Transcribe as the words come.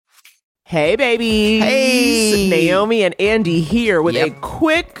Hey, babies. Hey. Naomi and Andy here with a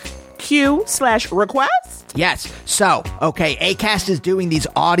quick Q/request. Yes. So, okay, Acast is doing these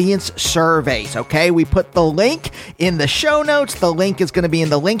audience surveys, okay? We put the link in the show notes. The link is going to be in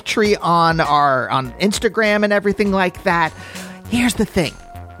the link tree on Instagram and everything like that. Here's the thing,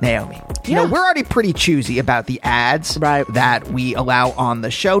 Naomi. You know, we're already pretty choosy about the ads that we allow on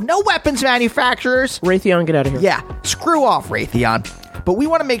the show. No weapons manufacturers. Raytheon, get out of here. Yeah, screw off, Raytheon. But we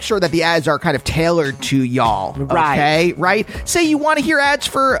want to make sure that the ads are kind of tailored to y'all, okay? Right? Say you want to hear ads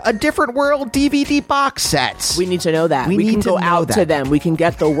for A Different World DVD box sets. We need to know that. We can go out to them. We can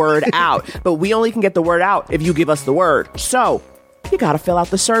get the word out. But we only can get the word out if you give us the word. So you got to fill out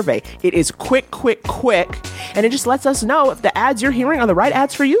the survey. It is quick, and it just lets us know if the ads you're hearing are the right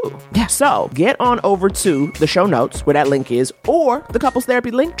ads for you. Yeah. So get on over to the show notes where that link is, or the Couples Therapy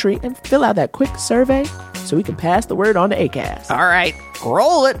link tree, and fill out that quick survey so we can pass the word on to Acast. All right,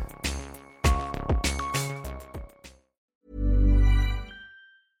 roll it.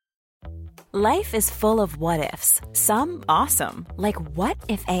 Life is full of what-ifs. Some awesome, like what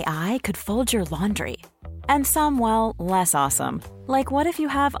if AI could fold your laundry? And some, well, less awesome, like what if you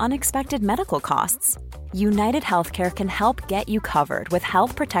have unexpected medical costs? United Healthcare can help get you covered with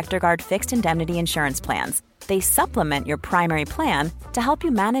Health Protector Guard fixed indemnity insurance plans. They supplement your primary plan to help you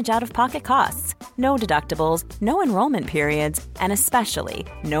manage out-of-pocket costs. No deductibles, no enrollment periods, and especially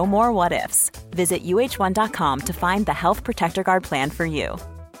no more what-ifs. Visit uh1.com to find the Health Protector Guard plan for you.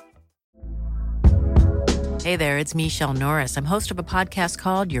 Hey there, it's Michelle Norris. I'm host of a podcast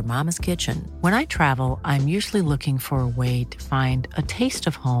called Your Mama's Kitchen. When I travel, I'm usually looking for a way to find a taste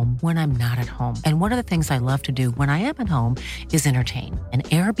of home when I'm not at home. And one of the things I love to do when I am at home is entertain. And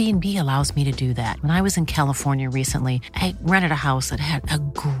Airbnb allows me to do that. When I was in California recently, I rented a house that had a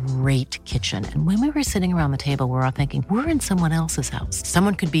great kitchen. And when we were sitting around the table, we were all thinking, we're in someone else's house.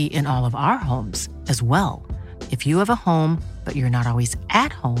 Someone could be in all of our homes as well. If you have a home, but you're not always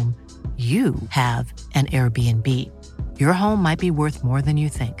at home, you have an Airbnb. Your home might be worth more than you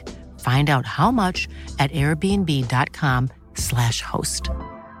think. Find out how much at airbnb.com/host.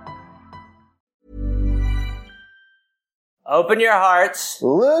 Open your hearts.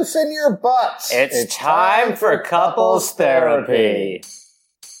 Loosen your butts. It's time for couples therapy.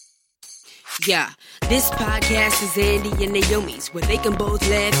 Yeah, this podcast is Andy and Naomi's, where they can both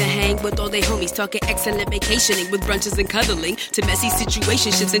laugh and hang with all their homies, talking excellent vacationing with brunches and cuddling, to messy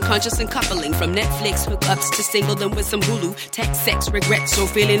situationships and conscious and coupling, from Netflix hookups to single and with some Hulu, text, sex, regrets, or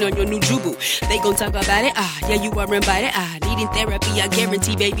feeling on your new jubu. They gon' talk about it, yeah, you are invited, needing therapy, I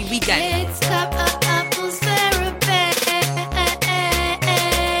guarantee, baby, we got it. It's couples therapy.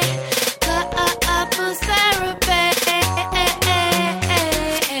 Couples therapy.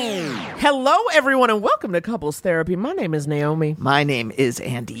 Hello, everyone, and welcome to Couples Therapy. My name is Naomi. My name is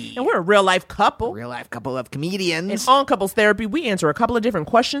Andy. And we're a real-life couple. A real-life couple of comedians. And on Couples Therapy, we answer a couple of different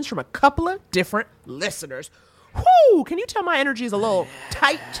questions from a couple of different listeners. Whoo! Can you tell my energy is a little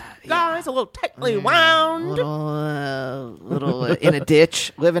tight, guys? A little tightly wound? Little in a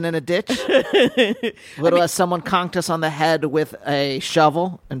ditch, living in a ditch. As someone conked us on the head with a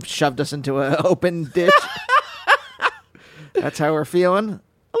shovel and shoved us into an open ditch. That's how we're feeling.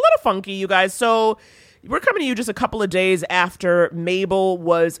 A little funky, you guys. So we're coming to you just a couple of days after Mabel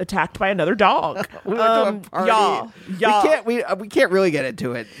was attacked by another dog. We went to a party. Y'all. We can't really get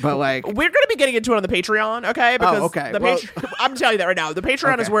into it, but like we're going to be getting into it on the Patreon, okay? Because okay. I'm telling you that right now. The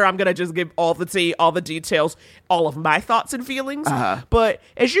Patreon is where I'm going to just give all the tea, all the details, all of my thoughts and feelings. But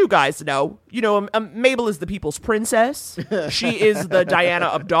as you guys know, Mabel is the people's princess. She is the Diana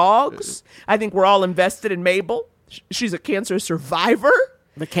of dogs. I think we're all invested in Mabel. She's a cancer survivor.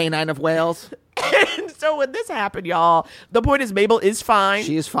 The canine of Wales. And so when this happened, y'all, the point is Mabel is fine.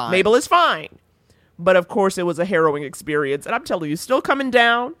 She is fine. Mabel is fine. But of course it was a harrowing experience. And I'm telling you, still coming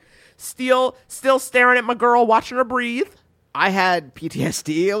down, still staring at my girl, watching her breathe. I had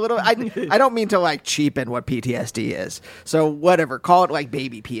PTSD a little. I don't mean to like cheapen what PTSD is. So whatever, call it like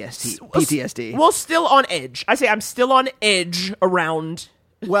baby PTSD. Well, still on edge. I say I'm still on edge around.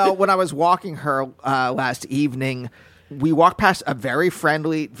 Well, when I was walking her last evening, we walked past a very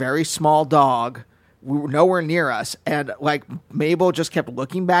friendly, very small dog. We were nowhere near us, and like Mabel just kept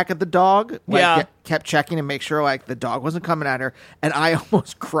looking back at the dog, kept checking to make sure like the dog wasn't coming at her, and I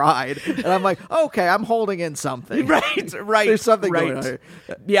almost cried. And I'm like, okay, I'm holding in something. Right. There's something going on here.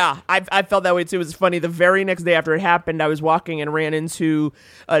 Yeah, I felt that way too. It was funny. The very next day after it happened, I was walking and ran into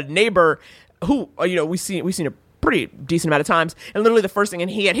a neighbor who, we seen a pretty decent amount of times, and literally the first thing, and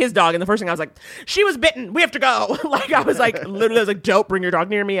he had his dog, and the first thing I was like, she was bitten, we have to go. Like I was like, literally I was like, don't bring your dog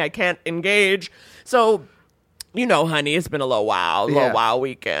near me, I can't engage. So You know, honey, it's been a little while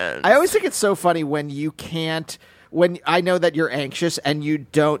weekend. I always think it's so funny when you can't, when I know that you're anxious and you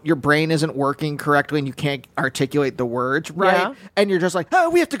don't, your brain isn't working correctly and you can't articulate the words right. Yeah. And you're just like, oh,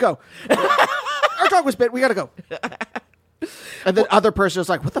 we have to go. Our dog was bit. We got to go. And then other person is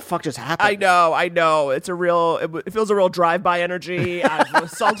like, what the fuck just happened? I know. It feels a real drive-by energy. I've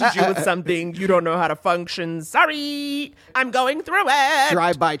assaulted you with something. You don't know how to function. Sorry. I'm going through it.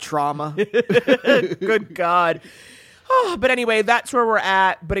 Drive-by trauma. Good God. Oh, but anyway, that's where we're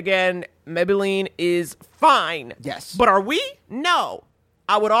at. But again, Maybelline is fine. Yes. But are we? No.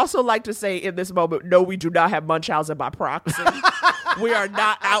 I would also like to say in this moment, no, we do not have Munchausen by proxy. We are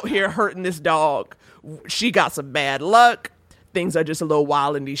not out here hurting this dog. She got some bad luck. Things are just a little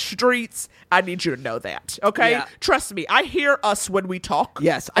wild in these streets. I need you to know that, okay? Yeah. Trust me, I hear us when we talk.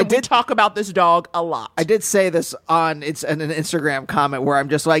 Yes, we talk about this dog a lot. I did say this on an Instagram comment where I'm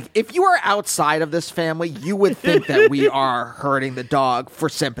just like, if you are outside of this family, you would think that we are hurting the dog for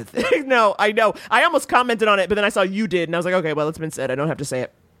sympathy. No, I know. I almost commented on it, but then I saw you did, and I was like, okay, well, it's been said. I don't have to say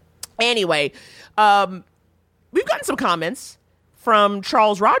it. Anyway, we've gotten some comments from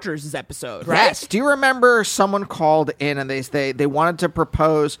Charles Rogers' episode, right? Yes. Do you remember someone called in and they wanted to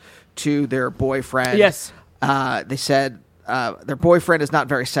propose to their boyfriend? Yes. They said their boyfriend is not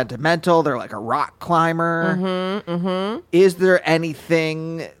very sentimental. They're like a rock climber. Mm-hmm. Is there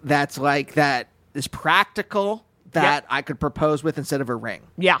anything that's like that is practical that I could propose with instead of a ring?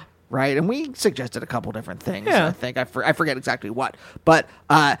 Yeah. Right, and we suggested a couple different things. Yeah. I think I forget exactly what, but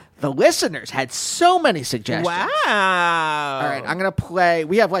the listeners had so many suggestions. Wow! All right, I'm gonna play.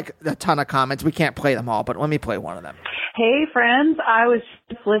 We have like a ton of comments. We can't play them all, but let me play one of them. Hey, friends! I was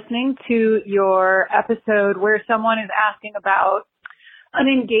just listening to your episode where someone is asking about an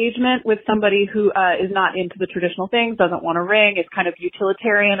engagement with somebody who is not into the traditional things, doesn't want a ring, is kind of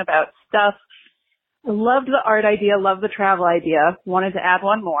utilitarian about stuff. Loved the art idea, loved the travel idea, wanted to add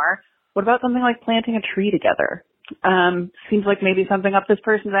one more. What about something like planting a tree together? Seems like maybe something up this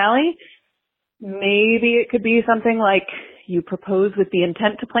person's alley. Maybe it could be something like you propose with the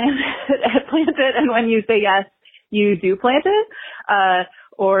intent to plant it, and when you say yes, you do plant it,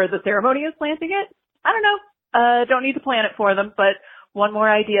 or the ceremony is planting it. I don't know. Don't need to plan it for them, but one more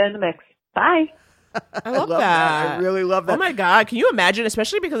idea in the mix. Bye. I love that. I really love that. Oh my God. Can you imagine?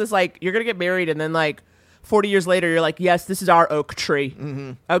 Especially because it's like you're going to get married and then like 40 years later, you're like, yes, this is our oak tree.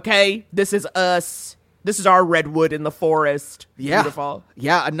 Mm-hmm. Okay. This is us. This is our redwood in the forest. Yeah. Beautiful.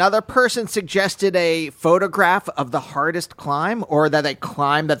 Yeah. Another person suggested a photograph of the hardest climb or that a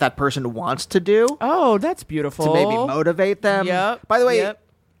climb that person wants to do. Oh, that's beautiful. To maybe motivate them. Yep. By the way,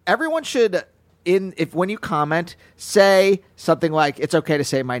 everyone should... when you comment, say something like, it's okay to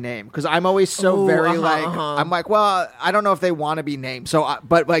say my name. Because I'm always so I'm like, well, I don't know if they want to be named. So,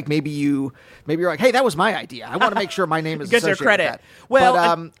 but like maybe you're like, hey, that was my idea. I want to make sure my name is Gets your associated credit. with that.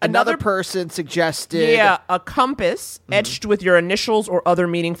 Well, but another person suggested. Yeah, a compass etched with your initials or other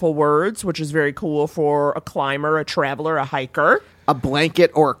meaningful words, which is very cool for a climber, a traveler, a hiker. A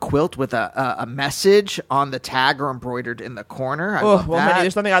blanket or a quilt with a message on the tag or embroidered in the corner. Honey,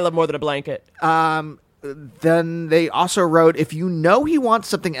 there's something I love more than a blanket. Then they also wrote, if you know he wants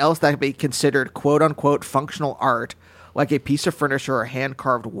something else that could be considered quote-unquote functional art, like a piece of furniture or a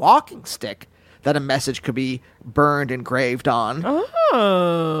hand-carved walking stick, that a message could be burned, engraved on.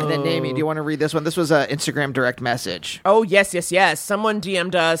 Oh. And then, Naomi, do you want to read this one? This was an Instagram direct message. Oh, yes. Someone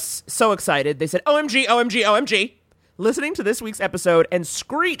DM'd us, so excited. They said, OMG, OMG, OMG. Listening to this week's episode and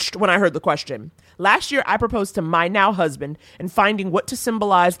screeched when I heard the question. Last year, I proposed to my now husband, and finding what to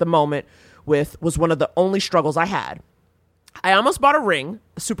symbolize the moment with was one of the only struggles I had. I almost bought a ring,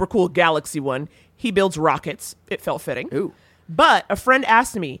 a super cool Galaxy one. He builds rockets. It felt fitting. Ooh. But a friend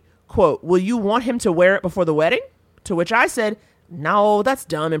asked me, quote, will you want him to wear it before the wedding? To which I said, no, that's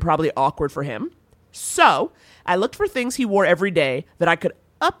dumb and probably awkward for him. So I looked for things he wore every day that I could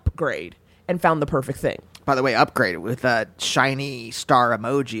upgrade and found the perfect thing. By the way, upgrade it with a shiny star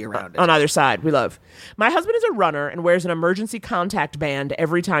emoji around it. On either side. We love. My husband is a runner and wears an emergency contact band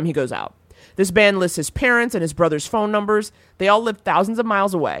every time he goes out. This band lists his parents and his brother's phone numbers. They all live thousands of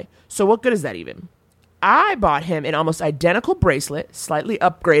miles away. So what good is that even? I bought him an almost identical bracelet, slightly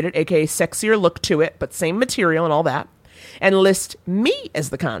upgraded, aka sexier look to it, but same material and all that, and list me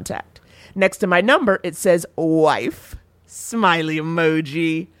as the contact. Next to my number, it says wife. Smiley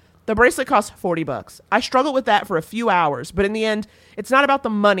emoji. The bracelet costs $40. I struggled with that for a few hours, but in the end, it's not about the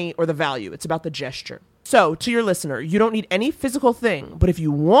money or the value. It's about the gesture. So, to your listener, you don't need any physical thing, but if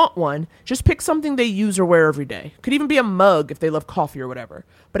you want one, just pick something they use or wear every day. Could even be a mug if they love coffee or whatever,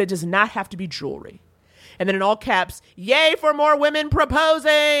 but it does not have to be jewelry. And then in all caps, yay for more women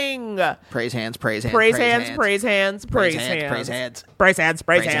proposing. Praise hands, praise hands, praise hands, praise hands, praise hands, praise hands, praise hands,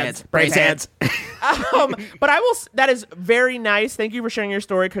 praise hands, praise hands. But I will. That is very nice. Thank you for sharing your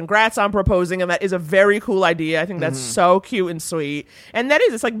story. Congrats on proposing, and that is a very cool idea. I think that's so cute and sweet. And that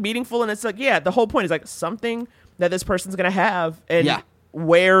is, it's like meaningful, and it's like, yeah, the whole point is like something that this person's gonna have, and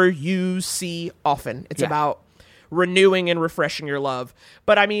where you see often. It's about renewing and refreshing your love.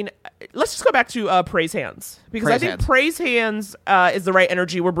 But I mean, let's just go back to praise hands, because I think praise hands is the right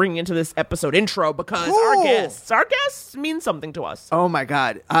energy we're bringing into this episode intro, because our guests mean something to us. Oh my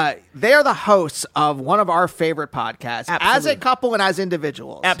God. They are the hosts of one of our favorite podcasts. Absolutely. As a couple and as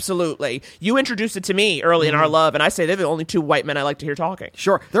individuals. Absolutely. You introduced it to me early in our love, and I say they're the only two white men I like to hear talking.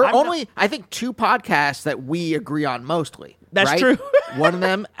 Sure. There are only, I think, 2 podcasts that we agree on mostly. That's true. One of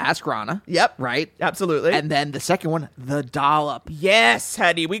them, Ask Rana. Yep. Right? Absolutely. And then the second one, The Dollop. Yes,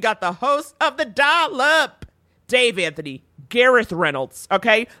 honey. We got the host of The Dollop, Dave Anthony, Gareth Reynolds,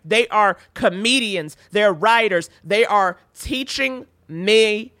 okay? They are comedians. They're writers. They are teaching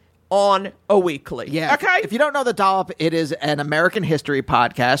me on a weekly. Yeah. Okay? If you don't know The Dollop, it is an American history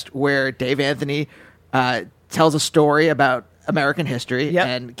podcast where Dave Anthony tells a story about American history,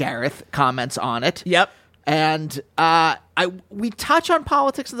 and Gareth comments on it. Yep. And we touch on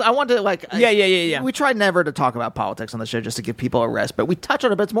politics. I want to Yeah. We try never to talk about politics on the show just to give people a rest, but we touch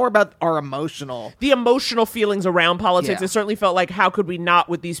on it. But it's more about our the emotional feelings around politics. Yeah. It certainly felt like, how could we not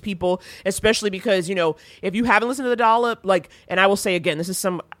with these people, especially because, you know, if you haven't listened to The Dollop, like, and I will say again,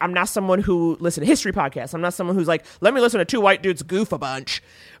 I'm not someone who listen to history podcasts. I'm not someone who's like, let me listen to 2 white dudes goof a bunch.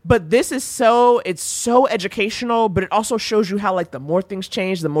 But this is it's so educational, but it also shows you how, like, the more things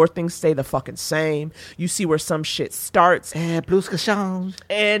change, the more things stay the fucking same. You see where some shit starts. Plus que change.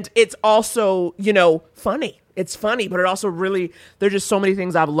 And it's also, you know, funny. It's funny, but it also really, there's just so many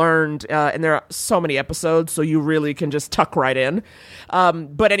things I've learned, and there are so many episodes, so you really can just tuck right in.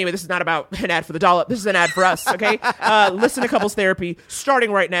 But anyway, this is not about an ad for The Dollop. This is an ad for us, okay? Listen to Couples Therapy,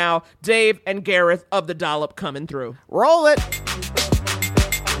 starting right now. Dave and Gareth of The Dollop coming through. Roll it.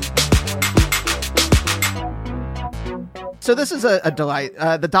 So this is a delight.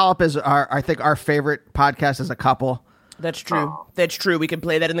 The Dollop is, I think, our favorite podcast as a couple. That's true. That's true. We can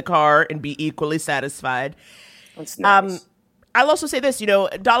play that in the car and be equally satisfied. That's nice. I'll also say this, you know,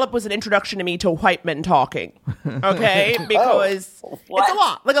 Dollop was an introduction to me to white men talking, okay? Because it's a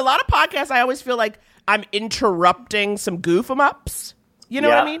lot. Like, a lot of podcasts, I always feel like I'm interrupting some goof-em-ups. You know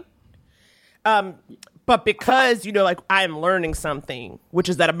what I mean? But because, you know, like, I'm learning something, which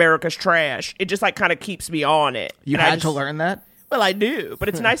is that America's trash, it just, like, kind of keeps me on it. You had to learn that? Well, I do, but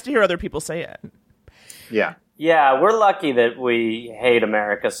it's nice to hear other people say it. Yeah. Yeah, we're lucky that we hate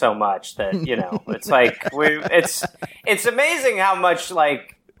America so much that, you know, it's like, it's amazing how much,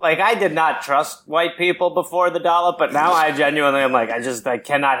 like I did not trust white people before The Dollop, but now I genuinely am like, I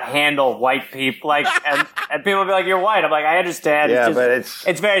cannot handle white people. Like, and people be like, you're white. I'm like, I understand. Yeah, but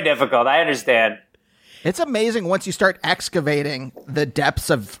it's very difficult. I understand. It's amazing once you start excavating the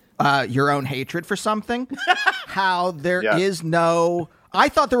depths of your own hatred for something, how there is no... I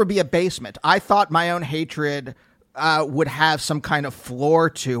thought there would be a basement. I thought my own hatred would have some kind of floor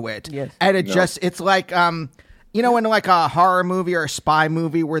to it. Yes. And it's like, you know, in like a horror movie or a spy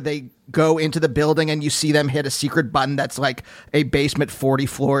movie where they go into the building and you see them hit a secret button that's like a basement 40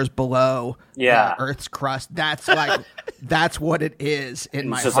 floors below Earth's crust. That's like, that's what it is in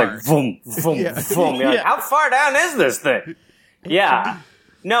my heart. It's just like, boom, boom, boom. You're like, how far down is this thing? Yeah.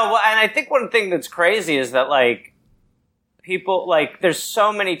 No, well, and I think one thing that's crazy is that, like, people, like, there's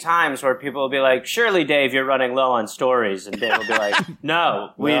so many times where people will be like, surely, Dave, you're running low on stories. And Dave will be like,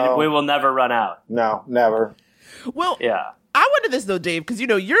 no, we will never run out. No, never. Well, I wonder this, though, Dave, because, you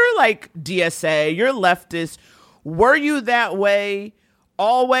know, you're like DSA, you're leftist. Were you that way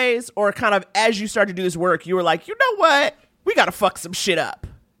always? Or kind of as you started to do this work, you were like, you know what? We got to fuck some shit up.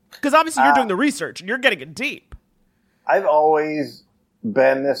 Because obviously you're doing the research and you're getting it deep. I've always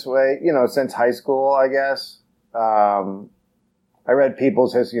been this way, you know, since high school, I guess. I read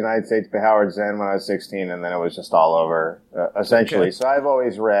People's History of the United States by Howard Zinn when I was 16, and then it was just all over, essentially. Okay. So I've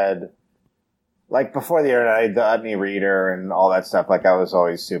always read, like, before the internet, I had the Utne Reader and all that stuff. Like, I was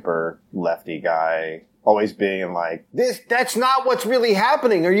always super lefty guy, always being like, that's not what's really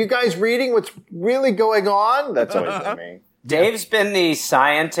happening. Are you guys reading what's really going on? That's always been me. Dave's been the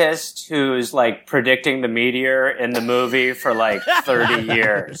scientist who's, like, predicting the meteor in the movie for, like, 30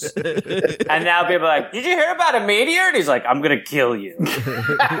 years. And now people are like, did you hear about a meteor? And he's like, I'm going to kill you.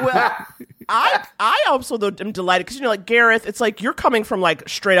 Well, I also though am delighted because like Gareth, it's like you're coming from like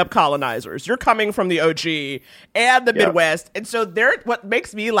straight up colonizers. You're coming from the OG and the Midwest, and so what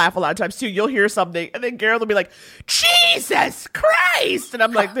makes me laugh a lot of times too. You'll hear something, and then Gareth will be like, "Jesus Christ," and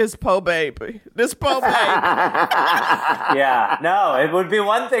I'm like, "This po baby, this po baby." Yeah, no, it would be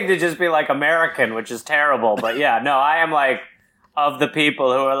one thing to just be like American, which is terrible, but yeah, no, I am like of the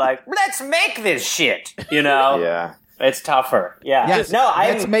people who are like, let's make this shit, Yeah. It's tougher. Yeah. Yes. No,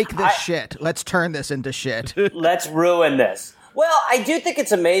 let's make this shit. Let's turn this into shit. Let's ruin this. Well, I do think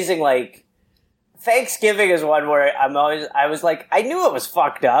it's amazing. Like, Thanksgiving is one where I was like, I knew it was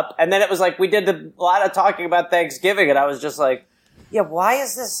fucked up. And then it was like, we did a lot of talking about Thanksgiving. And I was just like, yeah, why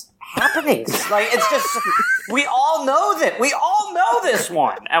is this happening? Like, it's just, we all know that. We all know this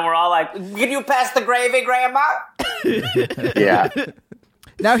one. And we're all like, can you pass the gravy, Grandma? Yeah.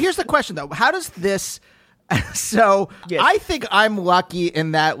 Now, here's the question, though. How does this... So yes. I think I'm lucky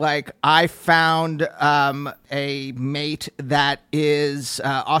in that, like, I found a mate that is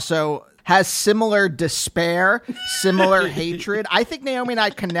also has similar despair, similar hatred. I think Naomi and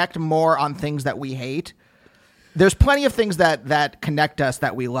I connect more on things that we hate. There's plenty of things that connect us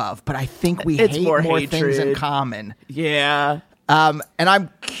that we love, but I think we hate more things in common. Yeah. And I'm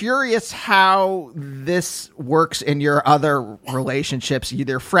curious how this works in your other relationships,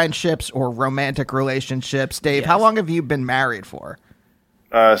 either friendships or romantic relationships. Dave, how long have you been married for?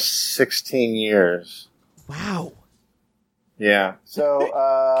 16 years. Wow. Yeah. So,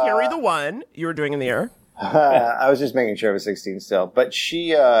 carry the one you were doing in the air. I was just making sure it was 16 still, but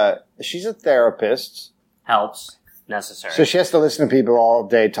she's a therapist. Helps. Necessary. So she has to listen to people all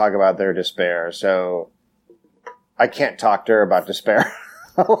day talk about their despair. So I can't talk to her about despair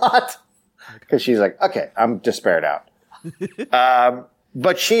a lot because she's like, okay, I'm despaired out.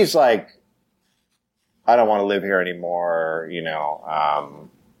 But she's like, I don't want to live here anymore.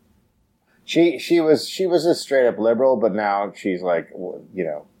 She was a straight up liberal, but now she's like,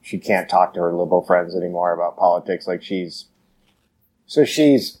 she can't talk to her liberal friends anymore about politics. Like she's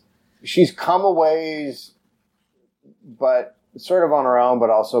come a ways, but sort of on her own, but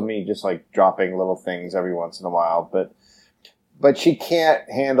also me just like dropping little things every once in a while. But she can't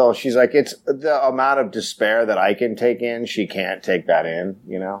handle, she's like, it's the amount of despair that I can take in. She can't take that in,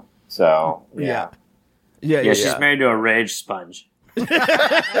 So, yeah. Yeah, she's married to a rage sponge. Gareth,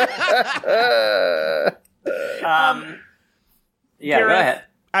 go ahead.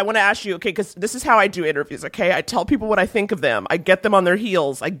 I want to ask you, okay, because this is how I do interviews, okay? I tell people what I think of them. I get them on their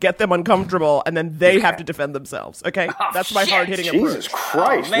heels. I get them uncomfortable, and then they have to defend themselves, okay? That's my hard-hitting approach. Jesus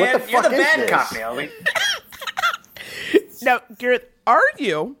Christ, man, what the you're fuck the is bad this? cop, Naomi. Now, Gareth, are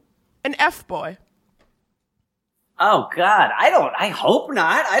you an F-boy? Oh, God. I hope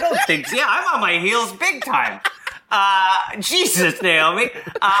not. I don't think so. Yeah, I'm on my heels big time. Jesus, Naomi.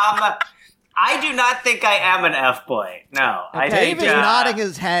 I do not think I am an F-boy. No. I think, Dave is nodding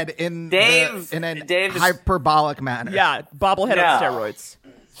his head in a hyperbolic manner. Yeah, bobblehead on steroids.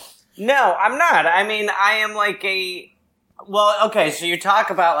 No, I'm not. I mean, I am like well, okay, so you talk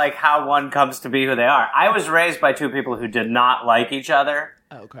about like how one comes to be who they are. I was raised by two people who did not like each other.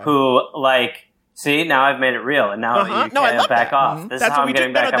 Okay. Who, like, see, now I've made it real, and now you can't back off. Mm-hmm. This is how I'm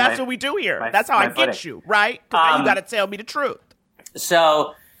getting back on That's what we do here. That's how I get you, right? Because now you got to tell me the truth.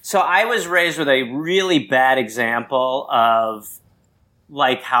 So I was raised with a really bad example of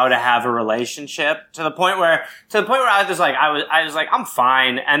like how to have a relationship to the point where I was like, I'm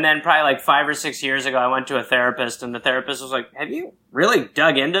fine. And then probably like 5 or 6 years ago, I went to a therapist, and the therapist was like, have you really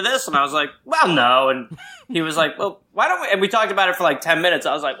dug into this? And I was like, well, no. And he was like, well, why don't we, and we talked about it for like 10 minutes.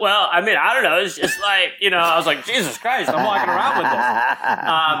 I was like, well, I mean, I don't know. It's just like, I was like, Jesus Christ, I'm walking around with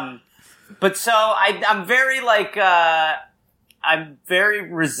this. But so I'm very like, I'm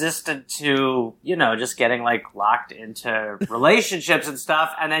very resistant to, just getting like locked into relationships and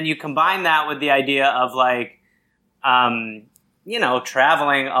stuff. And then you combine that with the idea of like,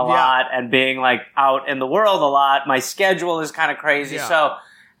 traveling a lot and being like out in the world a lot. My schedule is kind of crazy. Yeah. So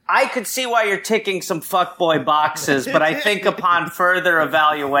I could see why you're ticking some fuckboy boxes, but I think upon further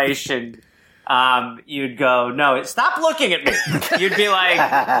evaluation, you'd go, no, stop looking at me. You'd be like,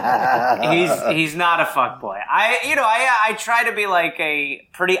 he's not a fuckboy. I try to be like a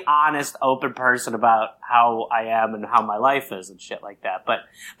pretty honest, open person about how I am and how my life is and shit like that. But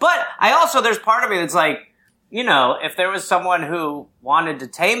I also, there's part of me that's like, if there was someone who wanted to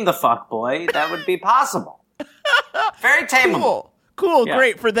tame the fuckboy, that would be possible. Very tameable. Cool, yeah.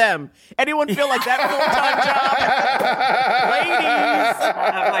 Great for them. Anyone feel like that full-time job? Ladies!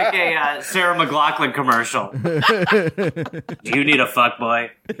 I'll have like a Sarah McLachlan commercial. Do you need a fuckboy?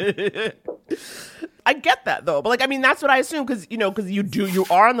 I get that though. But like, I mean, that's what I assume because you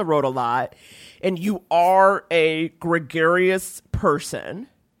are on the road a lot, and you are a gregarious person.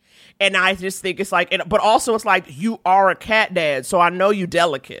 And I just think it's like, but also it's like you are a cat dad, so I know you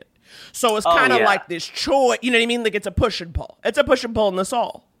delicate. So it's kind of like this choice, you know what I mean? Like it's a push and pull. It's a push and pull in this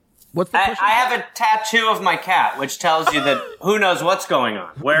all. What's the push? I have a tattoo of my cat, which tells you that who knows what's going on.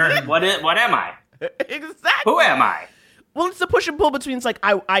 What am I? Exactly. Who am I? Well, it's the push and pull between. It's like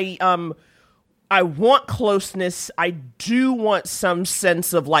I want closeness. I do want some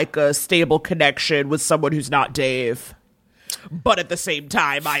sense of like a stable connection with someone who's not Dave. But at the same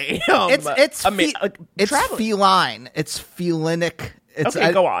time, I am. It's feline. It's felinic.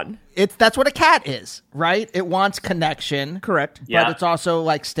 Go on. That's what a cat is, right? It wants connection. Correct. But it's also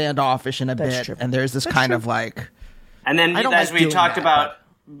like standoffish in a bit. True. And there's this kind of like. And then as we talked about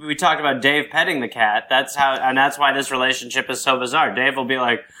Dave petting the cat. That's why this relationship is so bizarre. Dave will be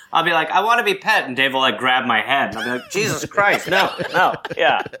like, I'll be like, I want to be pet, and Dave will like grab my head, and I'll be like, Jesus Christ, no,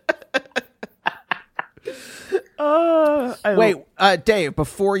 yeah. Wait, Dave,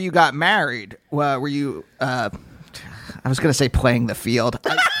 before you got married, were you, I was going to say playing the field.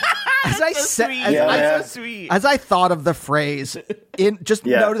 As I thought of the phrase,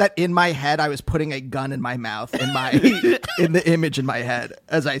 know that in my head I was putting a gun in my mouth in the image in my head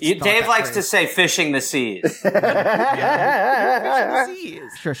as I. Dave likes to say "fishing the seas." Fishing the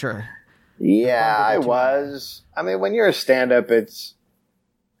seas. Sure. Yeah, I was. I mean, when you're a stand-up, it's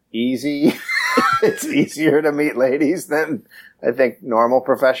easy. It's easier to meet ladies than I think normal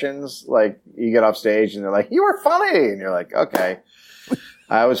professions. Like you get off stage and they're like, "You were funny," and you're like, "Okay."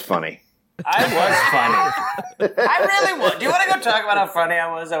 I was funny. I was funny. I really was. Do you want to go talk about how funny I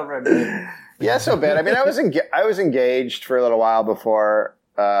was over a minute? Yeah, so bad. I mean, I was engaged for a little while before,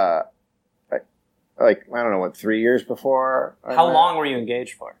 I don't know, 3 years before. How long were you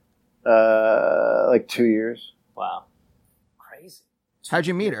engaged for? Like 2 years. Wow. Crazy. How'd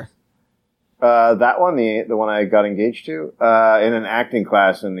you meet her? That one, the one I got engaged to, in an acting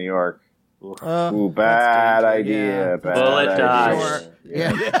class in New York. Bad idea. Yeah. Bad Bullet idea. dodge.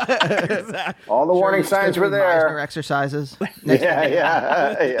 Yeah. Exactly. All the warning signs were there. Meisner exercises.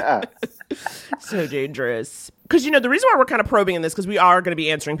 Yeah. So dangerous. Because, the reason why we're kind of probing in this, because we are going to be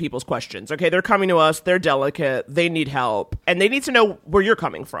answering people's questions, okay? They're coming to us, they're delicate, they need help, and they need to know where you're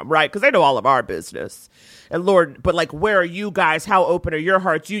coming from, right? Because they know all of our business. And Lord, but like, where are you guys? How open are your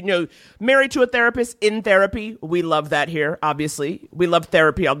hearts? Married to a therapist, in therapy. We love that here, obviously. We love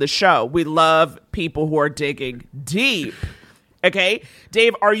therapy on the show. We love people who are digging deep. Okay?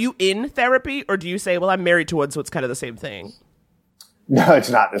 Dave, are you in therapy? Or do you say, well, I'm married to one, so it's kind of the same thing? No, it's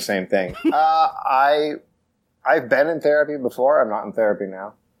not the same thing. I've been in therapy before. I'm not in therapy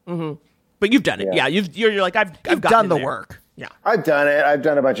now. Mm-hmm. But you've done it. Yeah, you're like, I've done the work. Yeah. I've done it. I've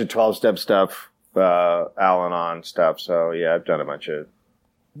done a bunch of 12-step stuff. Al-Anon stuff. So yeah, I've done a bunch of,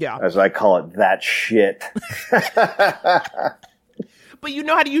 as I call it, that shit. But you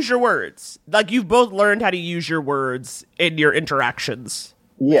know how to use your words. Like you've both learned how to use your words in your interactions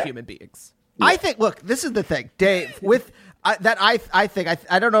with human beings. Yeah. I think. Look, this is the thing, Dave. With I think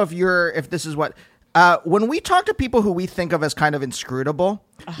I don't know if this is what. When we talk to people who we think of as kind of inscrutable,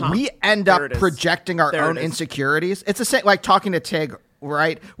 we end up projecting our own insecurities. It's the same like talking to Tig.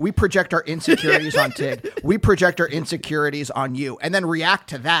 Right? We project our insecurities on Tig. We project our insecurities on you and then react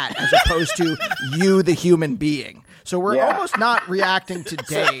to that as opposed to you, the human being. So we're almost not reacting to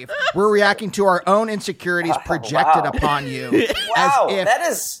Dave. We're reacting to our own insecurities projected upon you. Wow, that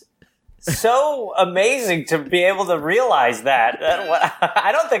is so amazing to be able to realize that.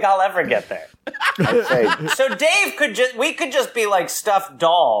 I don't think I'll ever get there. So Dave we could just be like stuffed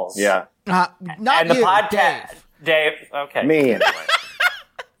dolls. Yeah. Not and you, the podcast, Dave. Okay. Me anyway.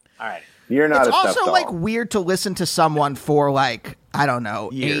 All right. You're not it's a stuffed also doll. like weird to listen to someone for like, I don't know,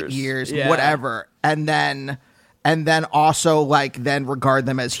 8 years, whatever. And then also like then regard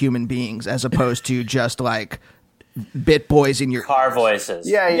them as human beings as opposed to just like bit boys in your car voices.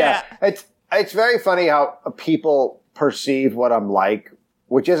 Yeah. It's very funny how people perceive what I'm like,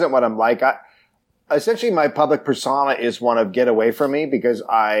 which isn't what I'm like. Essentially my public persona is one of get away from me because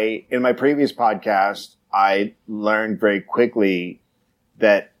in my previous podcast, I learned very quickly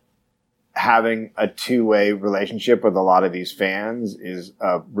that having a two-way relationship with a lot of these fans is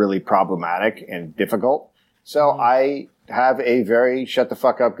really problematic and difficult. So I have a very shut the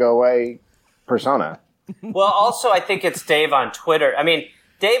fuck up, go away persona. Well, also I think it's Dave on Twitter. I mean,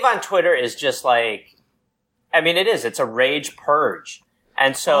 Dave on Twitter is just like, it's a rage purge.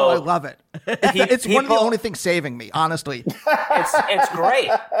 And so I love it. It's one of the only things saving me, honestly. It's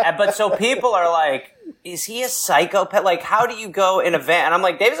great. But so people are like, is he a psychopath? Like, how do you go in a van? And I'm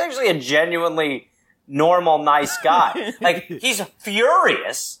like, Dave's actually a genuinely normal, nice guy. Like, he's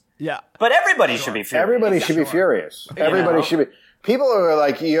furious. Yeah. But everybody should be furious. Everybody should be furious. Everybody should be. People are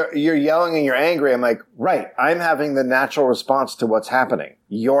like, you're yelling and you're angry. I'm like, right. I'm having the natural response to what's happening.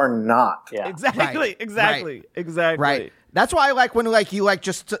 You're not. Yeah. Exactly. Right. That's why I like when like you like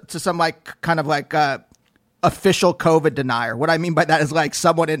just to some like kind of like official COVID denier. What I mean by that is like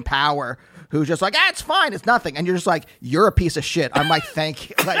someone in power who's just like, it's fine, it's nothing, and you're just like, you're a piece of shit. I'm like, thank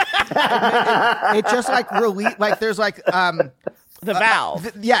you. Like, it just like really like there's like the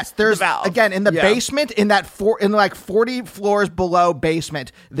valve. Yes, there's the valve. Again in the basement in that in like 40 floors below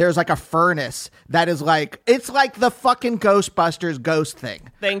basement. There's like a furnace that is like it's like the fucking Ghostbusters ghost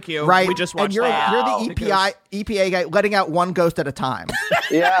thing. Thank you. Right, we just watched and you're the EPA guy letting out one ghost at a time.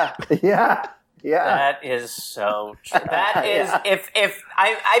 Yeah. That is so true. That is if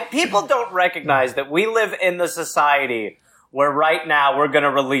people don't recognize that we live in the society where right now we're going to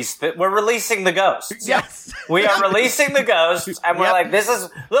we're releasing the ghosts. Yes. We are releasing the ghosts, and we're like,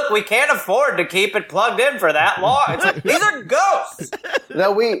 look, we can't afford to keep it plugged in for that long. It's like, these are ghosts.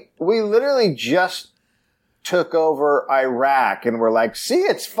 No, we literally just took over Iraq, and we're like, see,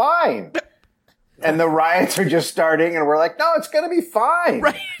 it's fine. And the riots are just starting, and we're like, no, it's going to be fine.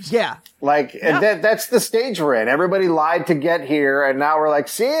 Right. Yeah. Like, and that's the stage we're in. Everybody lied to get here, and now we're like,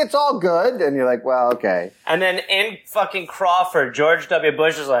 see, it's all good. And you're like, well, okay. And then in fucking Crawford, George W.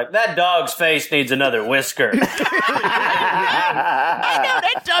 Bush is like, that dog's face needs another whisker. I know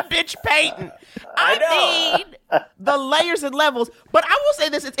that dumb bitch Peyton. I mean, the layers and levels. But I will say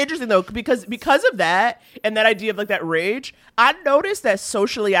this, it's interesting though, because of that and that idea of like that rage, I noticed that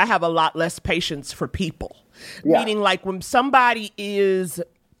socially I have a lot less patience for people. Yeah. Meaning like when somebody is,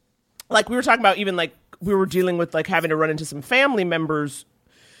 like we were talking about, even like we were dealing with like having to run into some family members.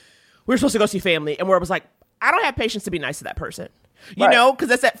 We were supposed to go see family, and where it was like, I don't have patience to be nice to that person. You know, because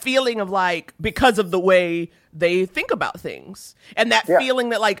that's that feeling of like, because of the way they think about things. And that feeling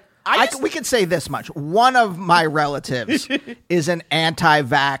that like, we can say this much. One of my relatives is an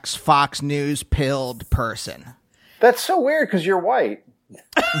anti-vax Fox News pilled person. That's so weird because you're white.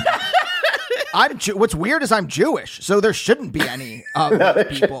 What's weird is I'm Jewish, so there shouldn't be any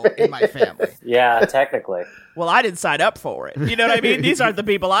people in my family. Yeah, technically. Well, I didn't sign up for it. You know what I mean? These aren't the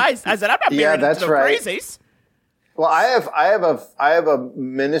people I said, I'm not married to no crazies. Well, I have a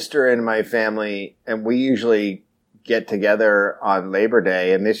minister in my family, and we usually get together on Labor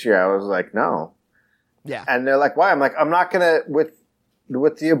Day. And this year, I was like, no. Yeah. And they're like, why? I'm like, I'm not gonna with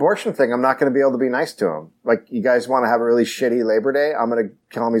the abortion thing. I'm not gonna be able to be nice to him. Like, you guys want to have a really shitty Labor Day? I'm gonna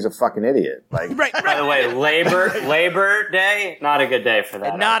tell him he's a fucking idiot. Like, right. By the way, Labor Day, not a good day for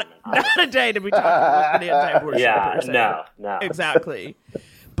that. Not a day to be talking about the anti-abortion. Yeah, no, exactly.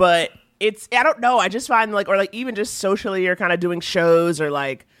 But I don't know. I just find like, or like even just socially, or kind of doing shows, or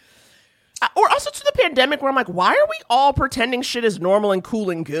like, or also to the pandemic, where I'm like, why are we all pretending shit is normal and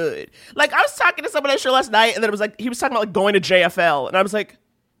cool and good? Like, I was talking to someone on the show last night, and then it was like, he was talking about like going to JFL, and I was like,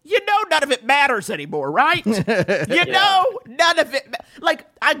 you know, none of it matters anymore, right? You know, none of it. Like,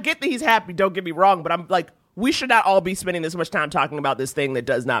 I get that he's happy. Don't get me wrong, but I'm like, we should not all be spending this much time talking about this thing that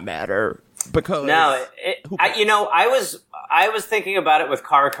does not matter. Because I was thinking about it with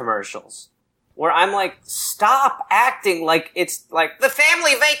car commercials, where I'm like, stop acting like it's like the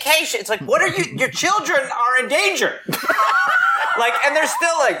family vacation. It's like, what are you? Your children are in danger. Like, and they're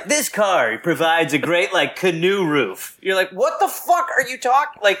still like, this car provides a great like canoe roof. You're like, what the fuck are you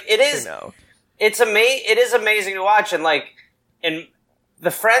talking? Like, it is. It is amazing to watch, and like, and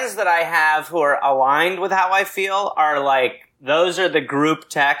the friends that I have who are aligned with how I feel are like, those are the group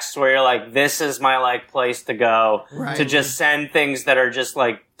texts where you're like, this is my like place to go to just send things that are just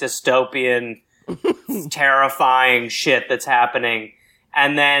like dystopian, terrifying shit that's happening.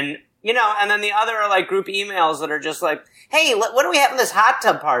 And then, and then the other are like group emails that are just like, hey, what do we have in this hot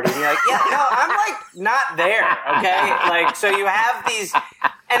tub party? And you're like, yeah, no, I'm like not there. Okay. Like, so you have these,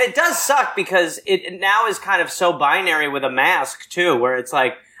 and it does suck because it now is kind of so binary with a mask too, where it's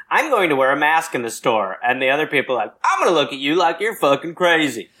like, I'm going to wear a mask in the store. And the other people are like, I'm going to look at you like you're fucking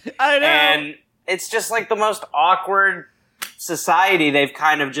crazy. I know. And it's just like the most awkward society they've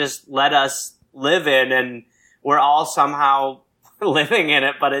kind of just let us live in. And we're all somehow living in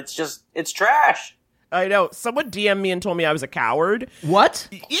it, but it's trash. I know. Someone DM'd me and told me I was a coward. What?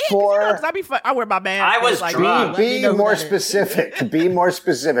 Yeah, because I wear my mask. I was like, drunk. Be more specific. Be more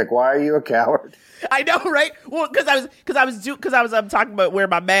specific. Why are you a coward? I know, right? Well, because I was talking about wearing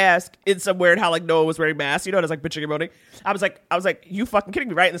my mask in somewhere and how like no one was wearing masks. You know, and I was like bitching and moaning. I was like, you fucking kidding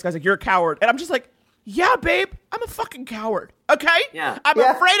me, right? And this guy's like, you're a coward, and I'm just like, yeah, babe, I'm a fucking coward. Okay? Yeah. I'm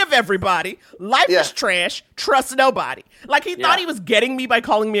afraid of everybody. Life is trash. Trust nobody. Like he thought he was getting me by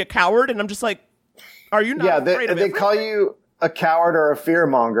calling me a coward, and I'm just like, Are you not afraid of they everything? call you a coward or a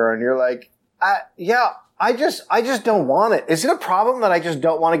fearmonger, and you're like, I just don't want it. Is it a problem that I just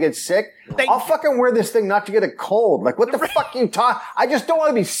don't want to get sick? I'll fucking wear this thing not to get a cold. Like, what the fuck you talk? I just don't want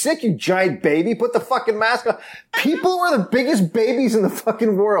to be sick, you giant baby. Put the fucking mask on. People who are the biggest babies in the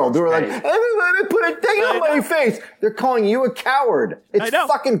fucking world who are like, everybody put a thing on my face. They're calling you a coward. It's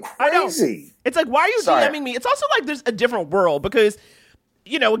fucking crazy. It's like, why are you DMing me? It's also like there's a different world because,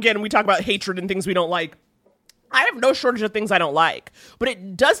 you know, again, we talk about hatred and things we don't like. I have no shortage of things I don't like, but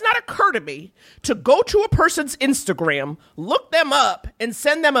it does not occur to me to go to a person's Instagram, look them up, and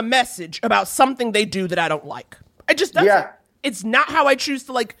send them a message about something they do that I don't like. It just doesn't. Yeah. It's not how I choose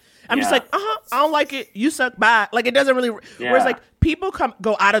to, like, I'm just like, I don't like it. You suck, bye. Like, it doesn't really, whereas, like, people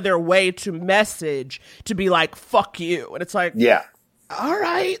go out of their way to message, to be like, fuck you. And it's like, all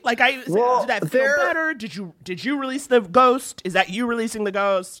right. Like, did that feel better? Did you release the ghost? Is that you releasing the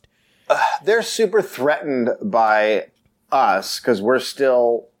ghost? They're super threatened by us because we're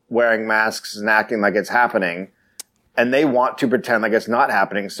still wearing masks and acting like it's happening, and they want to pretend like it's not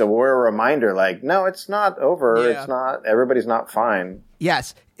happening. So we're a reminder, like, no, it's not over. It's not. Everybody's not fine.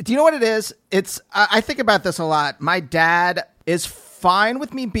 Yes. Do you know what it is? I think about this a lot. My dad is fine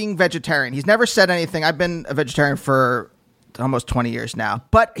with me being vegetarian. He's never said anything. I've been a vegetarian for almost 20 years now,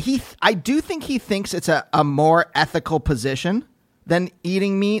 but I do think he thinks it's a more ethical position than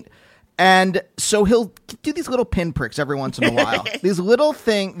eating meat. And so he'll do these little pinpricks every once in a while. These little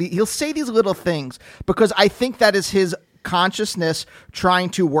things, he'll say these little things because I think that is his consciousness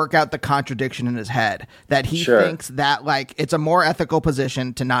trying to work out the contradiction in his head. That he thinks that, like, it's a more ethical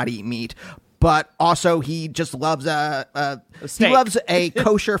position to not eat meat, but also he just loves he loves a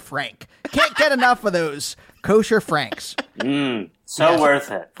kosher Frank. Can't get enough of those kosher Franks.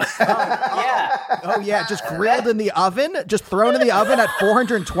 Worth it. Oh yeah, just grilled in the oven, just thrown in the oven at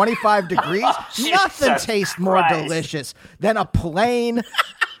 425 degrees. Nothing tastes more delicious than a plain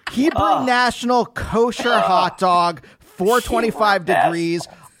Hebrew National kosher hot dog, 425 degrees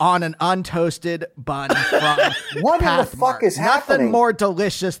on an untoasted bun from What the fuck is happening? Nothing more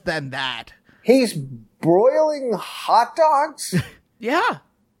delicious than that. He's broiling hot dogs? Yeah.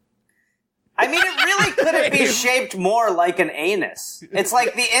 I mean, it really couldn't be shaped more like an anus. It's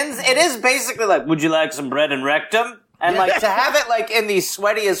like it is basically like, would you like some bread and rectum? And like to have it like in the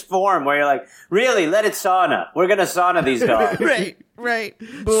sweatiest form where you're like, really, let it sauna. We're going to sauna these dogs. Right.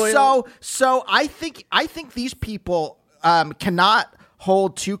 So I think these people cannot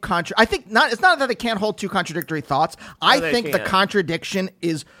hold two it's not that they can't hold two contradictory thoughts. I think the contradiction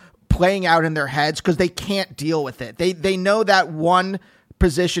is playing out in their heads because they can't deal with it. They know that one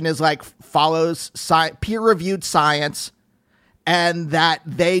position is like follows peer-reviewed science, and that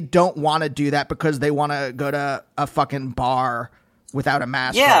they don't want to do that because they want to go to a fucking bar without a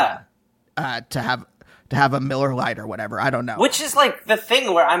mask on, to have a Miller Lite or whatever. I don't know. Which is like the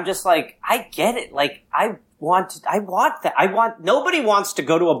thing where I'm just like, I get it. Like I want that. Nobody wants to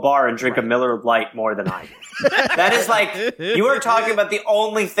go to a bar and drink a Miller Lite more than I do. That is like, you are talking about the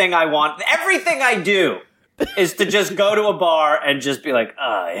only thing I want. Everything I do is to just go to a bar and just be like,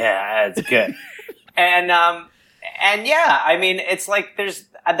 oh yeah, that's good. And yeah, I mean, it's like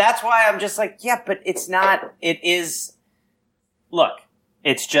that's why I'm just like, yeah, but look,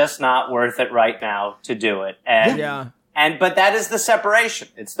 it's just not worth it right now to do it. But that is the separation.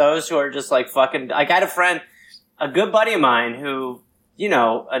 It's those who are just like fucking, like I had a friend, a good buddy of mine who, you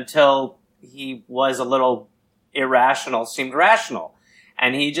know, until he was a little irrational, seemed rational.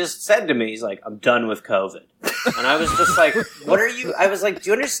 And he just said to me, he's like, I'm done with COVID. And I was just like, I was like,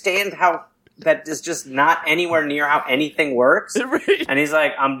 do you understand how that is just not anywhere near how anything works? And he's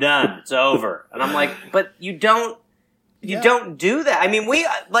like, I'm done. It's over. And I'm like, but you don't do that. I mean, we,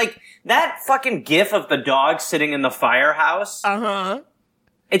 like, that fucking gif of the dog sitting in the firehouse.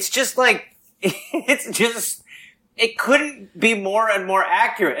 It's just like, it couldn't be more and more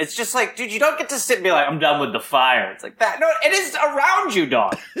accurate. It's just like, dude, you don't get to sit and be like, I'm done with the fire. It's like that. No, it is around you,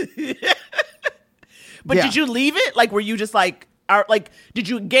 dog. But did you leave it? Like, were you just like, did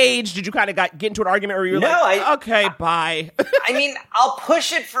you engage? Did you kind of get into an argument or you were okay, bye? I mean, I'll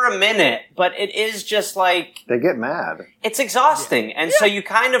push it for a minute, but it is just like... They get mad. It's exhausting. Yeah. And so you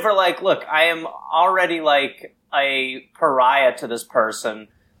kind of are like, look, I am already like a pariah to this person,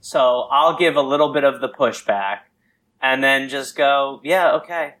 so I'll give a little bit of the pushback. And then just go, yeah,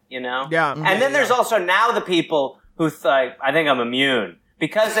 okay, you know? Yeah. And then there's also now the people who I think I'm immune.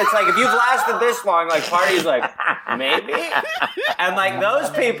 Because it's like, if you've lasted this long, like, party's like, maybe? And, like,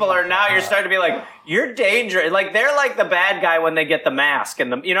 those people are now, you're starting to be like, you're dangerous. Like, they're like the bad guy when they get the mask.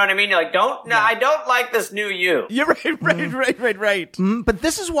 And you know what I mean? You're like, I don't like this new you. You're right. But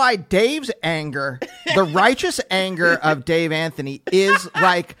this is why Dave's anger, the righteous anger of Dave Anthony, is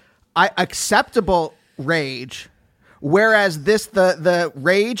like acceptable rage. Whereas the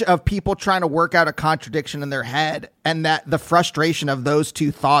rage of people trying to work out a contradiction in their head, and that the frustration of those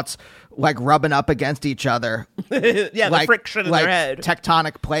two thoughts like rubbing up against each other. Yeah, like, the friction in like their head.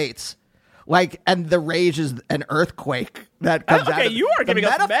 Tectonic plates. Like, and the rage is an earthquake that comes out of... Okay, you are giving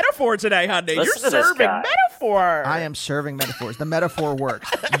us metaphor today, honey. You're serving metaphor. I am serving metaphors. The metaphor works.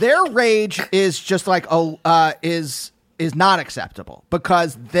 Their rage is just like, is not acceptable,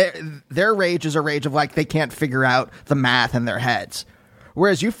 because their rage is a rage of like they can't figure out the math in their heads,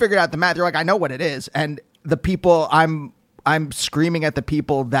 whereas you figured out the math. You're like, I know what it is, and the people I'm screaming at the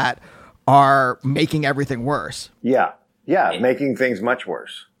people that are making everything worse. Yeah, making things much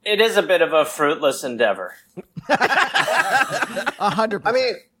worse. It is a bit of a fruitless endeavor. 100%. I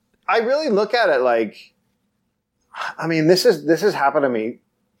mean, I really look at it like, I mean, this has happened to me,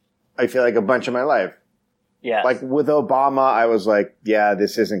 I feel like, a bunch of my life. Yeah. Like with Obama, I was like, yeah,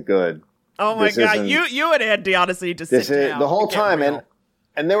 this isn't good. Oh my God. You and Andy honestly just sit down. The whole time.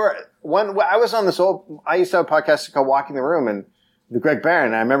 And there were I was on I used to have a podcast called Walking the Room, and the Greg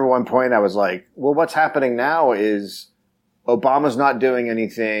Barron. I remember one point I was like, well, what's happening now is Obama's not doing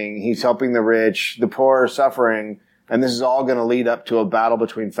anything. He's helping the rich, the poor are suffering. And this is all going to lead up to a battle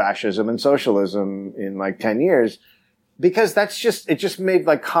between fascism and socialism in like 10 years. Because it just made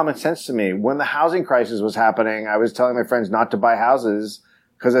like common sense to me. When the housing crisis was happening, I was telling my friends not to buy houses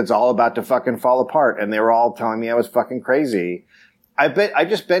because it's all about to fucking fall apart. And they were all telling me I was fucking crazy. I've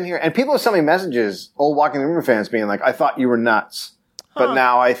just been here, and people have sent me messages, old Walking the Room fans being like, I thought you were nuts. But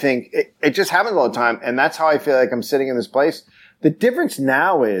now I think it just happens all the time. And that's how I feel like I'm sitting in this place. The difference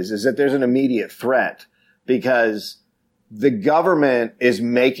now is that there's an immediate threat because the government is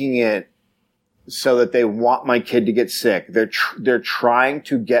making it so that they want my kid to get sick. They're trying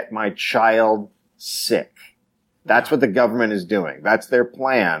to get my child sick. That's what the government is doing. That's their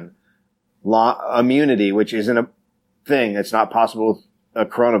plan. Immunity, which isn't a thing. It's not possible with a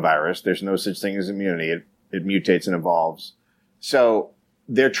coronavirus. There's no such thing as immunity. It mutates and evolves. So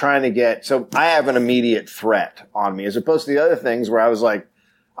they're trying to so I have an immediate threat on me, as opposed to the other things where I was like,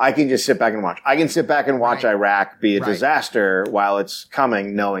 I can just sit back and watch. I can sit back and watch Iraq be a disaster while it's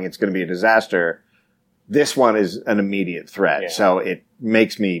coming, knowing it's going to be a disaster. This one is an immediate threat. Yeah. So it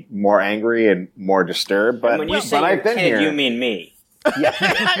makes me more angry and more disturbed. But when you say your kid, you mean me. Yeah.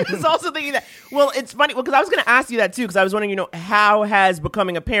 I was also thinking that. Well, it's funny because I was going to ask you that too, because I was wondering, how has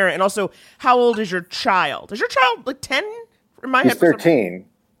becoming a parent, and also how old is your child? Is your child like 10? He's 13.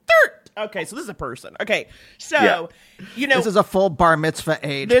 Okay, so this is a person. Okay, so, this is a full bar mitzvah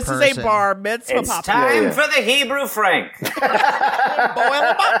age This person. is a bar mitzvah It's time for the Hebrew Frank. Boil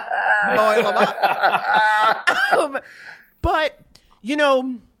them up. But,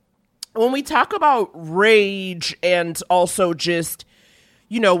 when we talk about rage and also just,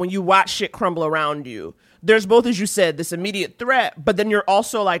 when you watch shit crumble around you, there's both, as you said, this immediate threat, but then you're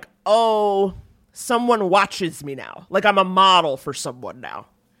also like, oh, someone watches me now. Like I'm a model for someone now.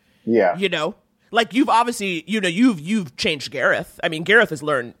 Yeah. Like you've obviously, you've changed Gareth. I mean, Gareth has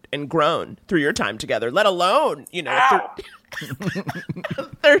learned and grown through your time together, let alone,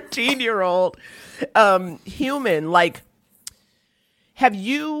 13-year-old human. Like,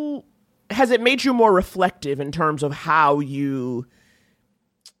 has it made you more reflective in terms of how you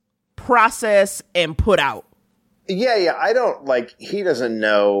process and put out? Yeah. He doesn't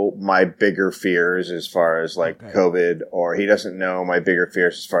know my bigger fears as far as COVID, or he doesn't know my bigger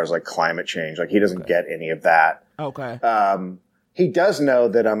fears as far as climate change. He doesn't get any of that. Okay. He does know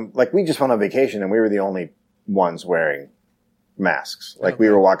that we just went on vacation and we were the only ones wearing masks. We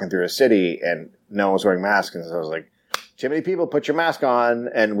were walking through a city and no one was wearing masks. And so I was like, too many people, put your mask on.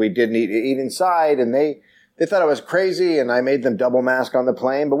 And we didn't eat inside, and they thought I was crazy, and I made them double mask on the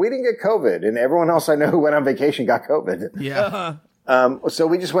plane, but we didn't get COVID, and everyone else I know who went on vacation got COVID. Yeah. So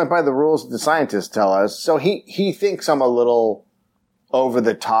we just went by the rules the scientists tell us. So he thinks I'm a little over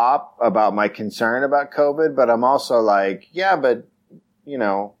the top about my concern about COVID, but I'm also like, yeah, but we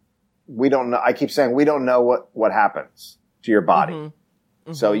don't know. I keep saying we don't know what happens to your body. Mm-hmm.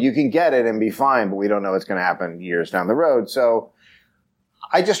 Mm-hmm. So you can get it and be fine, but we don't know what's going to happen years down the road. So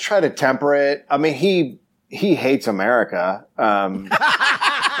I just try to temper it. I mean, he hates America.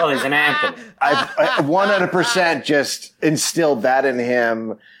 Well, he's an Anthony. I 100% just instilled that in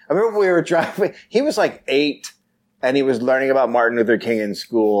him. I remember we were driving. He was like 8, and he was learning about Martin Luther King in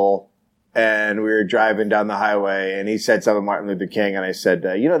school. And we were driving down the highway, and he said something about Martin Luther King, and I said, the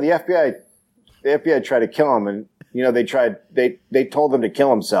FBI tried to kill him, and they told him to kill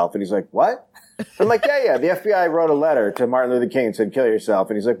himself. And he's like, what? I'm like, yeah. The FBI wrote a letter to Martin Luther King and said, kill yourself.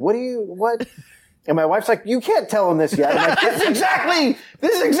 And he's like, what? And my wife's like, you can't tell him this yet. I'm like, this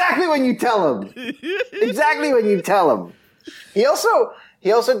is exactly when you tell him. Exactly when you tell him. He also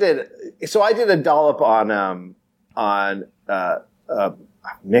did, so I did a dollop on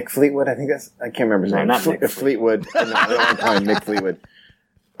Mick Fleetwood, I can't remember his name. Not Mick Fleetwood. No, I don't want to call him Mick Fleetwood.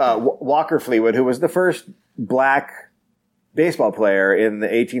 Walker Fleetwood, who was the first black baseball player in the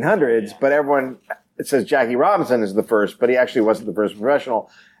 1800s, but everyone says Jackie Robinson is the first, but he actually wasn't the first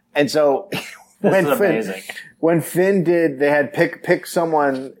professional. And so when Finn did, they had pick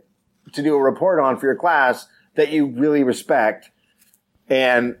someone to do a report on for your class that you really respect.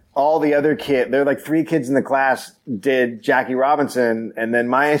 And all the other there were like 3 kids in the class did Jackie Robinson. And then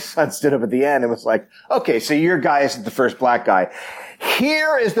my son stood up at the end and was like, okay, so your guy isn't the first black guy.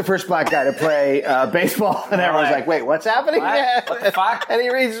 Here is the first black guy to play baseball. And everyone's like, wait, what's happening? What the fuck? And he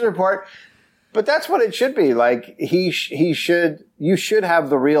reads his report. But that's what it should be. Like, you should have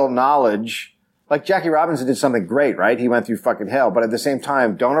the real knowledge. Like Jackie Robinson did something great, right? He went through fucking hell. But at the same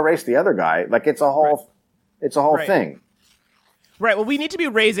time, don't erase the other guy. Like, it's a whole thing. Right. Well, we need to be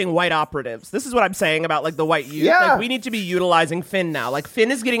raising white operatives. This is what I'm saying about like the white youth. Yeah. Like, we need to be utilizing Finn now. Like, Finn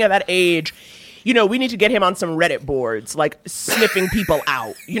is getting at that age. You know, we need to get him on some Reddit boards, like sniffing people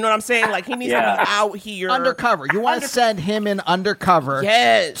out. You know what I'm saying? Like, he needs to be out here. Undercover. You want to send him in undercover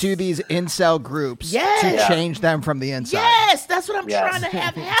to these incel groups to change them from the inside. Yes, that's what I'm trying to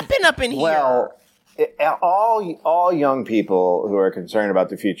have happen up in here. Well, all young people who are concerned about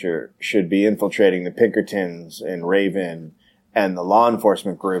the future should be infiltrating the Pinkertons and Raven and the law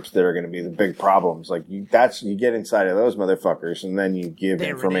enforcement groups that are going to be the big problems. Like, you get inside of those motherfuckers, and then you give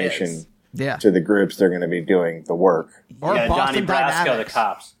information to the groups that are going to be doing the work. Or Boston Donnie Brasco, Dynamics. the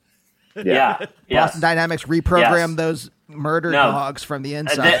cops. Yeah. Boston Dynamics reprogram those murder dogs from the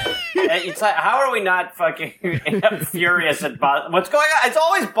inside. It's like, how are we not fucking furious at Boston? What's going on? It's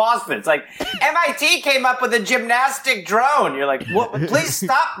always Boston. It's like, MIT came up with a gymnastic drone. You're like, what? Please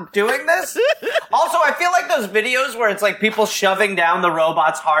stop doing this. Also, I feel like those videos where it's like people shoving down the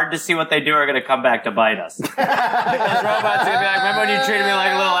robots hard to see what they do are going to come back to bite us. Those robots are going to be like, remember when you treated me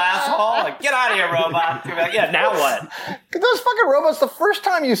like a little asshole? Like, get out of here, robot. You're like, yeah, now what? Those fucking robots, the first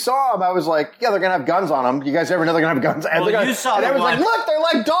time you saw them, I was like, yeah, they're going to have guns on them. You guys ever know they're going to have guns? Well, you saw and everyone's like, look, they're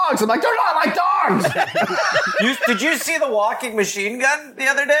like dogs. I'm like, they're not like dogs. Did you see the walking machine gun the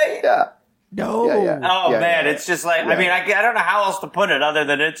other day? Yeah. No. Man, it's just like, I mean, I don't know how else to put it other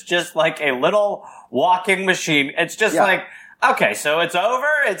than it's just like a little walking machine. It's just like, okay, so it's over.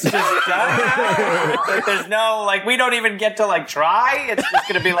 It's just done now. Like, there's no, like, we don't even get to like try. It's just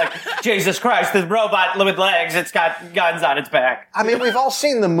going to be like, Jesus Christ, this robot with legs, it's got guns on its back. I mean, we've all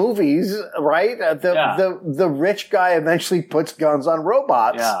seen the movies, right? The rich guy eventually puts guns on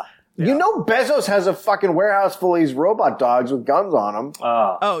robots. Yeah. You know Bezos has a fucking warehouse full of these robot dogs with guns on them.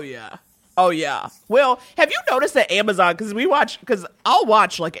 Oh, yeah. Well, have you noticed that Amazon, because I'll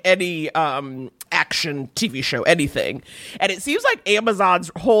watch like any action TV show, anything, and it seems like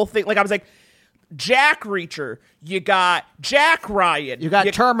Amazon's whole thing, like I was like, Jack Reacher, you got Jack Ryan, you got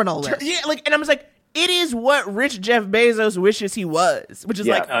Terminal List. And I was like, it is what rich Jeff Bezos wishes he was, which is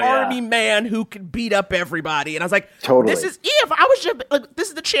army man who could beat up everybody. And I was like, totally. This is if I was just like, this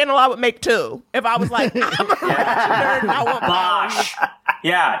is the channel I would make too. If I was like, I'm a rich nerd, I want Bosh.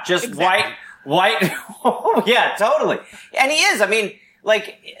 Yeah, just exactly. white. Yeah, totally. And he is. I mean,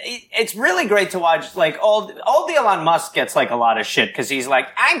 like, it's really great to watch. Like, old Elon Musk gets like a lot of shit because he's like,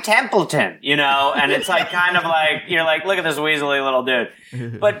 I'm Templeton, you know, and it's like kind of like, you're like, look at this weaselly little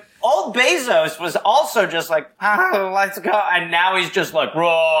dude. But old Bezos was also just like, let's go. And now he's just like,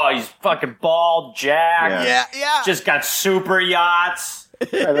 raw, he's fucking bald, jacked. Yeah. Just got super yachts.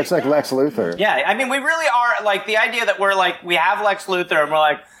 Yeah, looks like Lex Luthor. Yeah, I mean, we really are, like, the idea that we're like, we have Lex Luthor and we're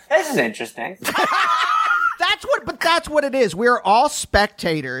like, this is interesting. That's what it is. We're all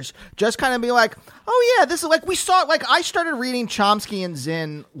spectators, just kind of be like, oh yeah, this is like, we saw, like, I started reading Chomsky and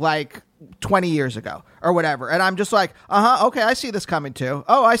Zinn like 20 years ago or whatever, and I'm just like, okay, I see this coming too.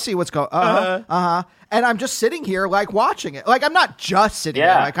 Oh, I see what's going, and I'm just sitting here like watching it. Like, I'm not just sitting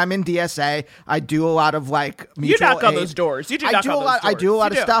here. Like, I'm in DSA. I do a lot of like mutual You knock on aid. those doors. You do I knock do on a those lot. doors. I do a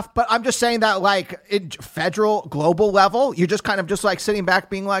lot You of do. stuff, but I'm just saying that like in federal, global level, you're just kind of just like sitting back,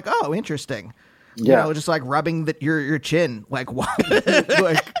 being like, oh, interesting. You know, just like rubbing your chin, like, wow.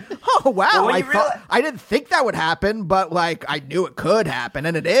 Like, oh wow, Well, I didn't think that would happen, but like I knew it could happen,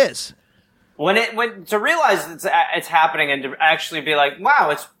 and it is. when to realize it's happening and to actually be like, wow,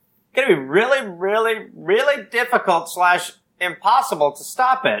 it's going to be really, really, really difficult / impossible to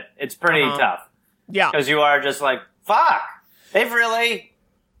stop it. It's pretty tough. Yeah. Because you are just like, fuck, they really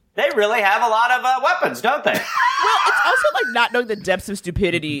have a lot of weapons, don't they? Well, it's also like not knowing the depths of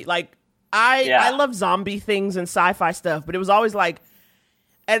stupidity. Like, I love zombie things and sci-fi stuff, but it was always like,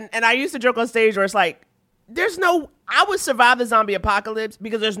 and I used to joke on stage where it's like, I would survive the zombie apocalypse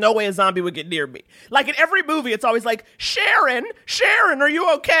because there's no way a zombie would get near me. Like in every movie, it's always like, Sharon, are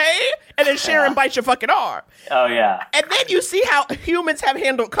you okay? And then Sharon bites your fucking arm. Oh, yeah. And then you see how humans have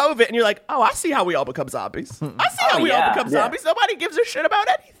handled COVID, and you're like, oh, I see how we all become zombies. I see how we all become zombies. Nobody gives a shit about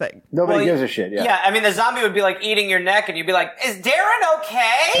anything. Nobody gives a shit, yeah. Yeah, I mean, the zombie would be like eating your neck, and you'd be like, is Darren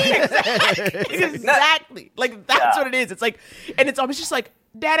okay? Exactly. Like, that's what it is. It's like, and it's always just like,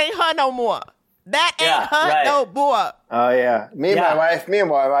 that ain't her no more. That ain't her no more. Oh, yeah. Me and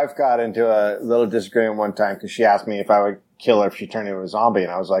my wife got into a little disagreement one time because she asked me if I would kill her if she turned into a zombie.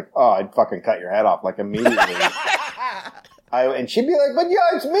 And I was like, oh, I'd fucking cut your head off, like, immediately. And she'd be like, but yeah,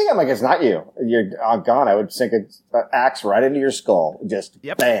 it's me. I'm like, it's not you. You're gone. I would sink an axe right into your skull. Just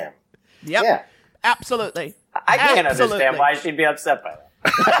bam. Yep. Yeah. Absolutely. I can't understand why she'd be upset by that.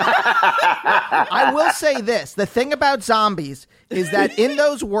 I will say this. The thing about zombies is that in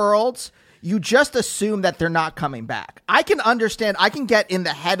those worlds, you just assume that they're not coming back. I can understand. I can get in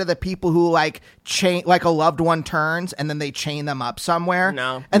the head of the people who like a loved one turns and then they chain them up somewhere.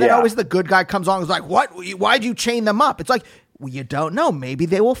 No. And then always the good guy comes along and is like, what? Why'd you chain them up? It's like, well, you don't know. Maybe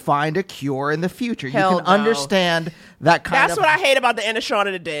they will find a cure in the future. Hell you can understand that kind That's of... what I hate about the end of Shaun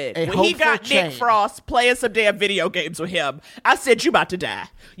of the Dead. When he got Nick Frost playing some damn video games with him, I said, you about to die.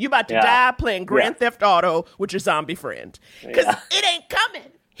 You about to die playing Grand Theft Auto with your zombie friend. Because it ain't coming.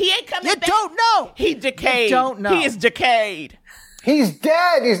 He ain't coming back. You don't know. He decayed. You don't know. He is decayed. He's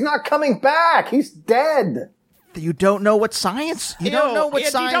dead. He's not coming back. He's dead. You don't know what science... You don't know what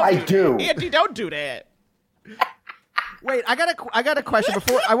science... I do. Andy, don't do that. Wait, I got a question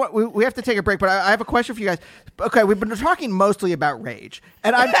before we have to take a break, but I have a question for you guys. Okay, we've been talking mostly about rage,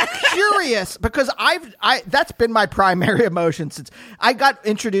 and I'm curious because that's been my primary emotion since I got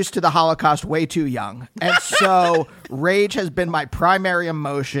introduced to the Holocaust way too young, and so rage has been my primary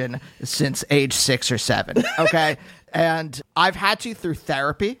emotion since age 6 or 7. Okay, and I've had to through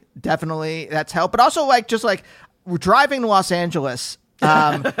therapy. Definitely, that's helped, but also just driving to Los Angeles.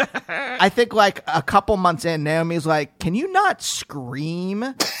 I think like a couple months in, Naomi's like, can you not scream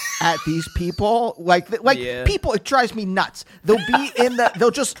at these people? People, it drives me nuts.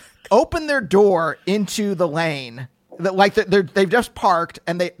 They'll just open their door into the lane. They've just parked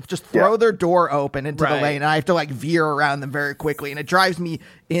and they just throw their door open into the lane. And I have to veer around them very quickly. And it drives me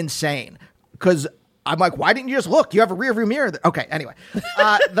insane because I'm like, why didn't you just look? You have a rear view mirror. Okay. Anyway,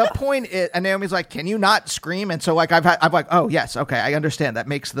 the point is, and Naomi's like, can you not scream? And so I'm like, oh yes. Okay. I understand. That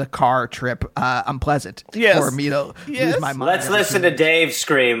makes the car trip, unpleasant for me to lose my mind. Let's listen to Dave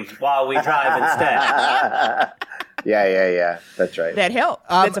scream while we drive instead. Yeah. That's right. That helps.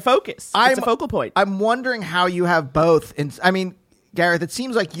 It's a focus. It's a focal point. I'm wondering how you have both. Gareth, it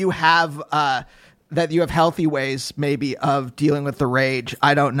seems like you have, that you have healthy ways maybe of dealing with the rage.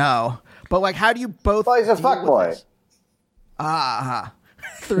 I don't know. But how do you both? Well, he's a fuckboy. I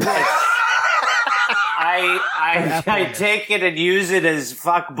take it and use it as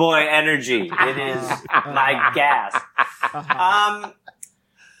fuckboy energy. It is my gas.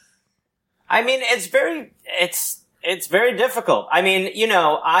 It's very difficult. I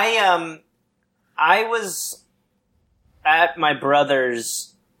was at my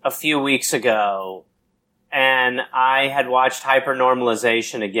brother's a few weeks ago. And I had watched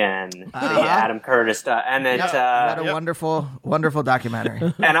Hypernormalization again, the Adam Curtis stuff, and what a wonderful, wonderful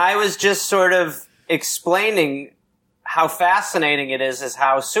documentary. And I was just sort of explaining how fascinating it is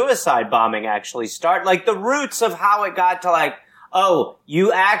how suicide bombing actually started, the roots of how it got to oh,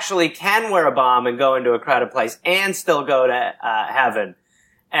 you actually can wear a bomb and go into a crowded place and still go to heaven.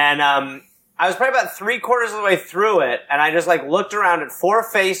 And I was probably about 3/4 of the way through it, and I just looked around at 4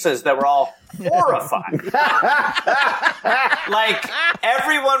 faces that were all horrified.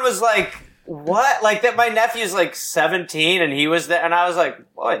 Everyone was like, what? That my nephew's 17 and he was there, and I was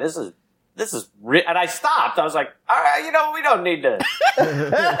like, boy, this is and I stopped. I was like, all right, we don't need to.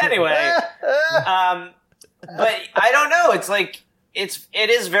 Anyway, but I don't know. It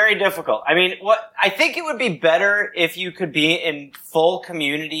is very difficult. I think it would be better if you could be in full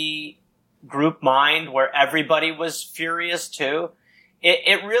community group mind where everybody was furious too.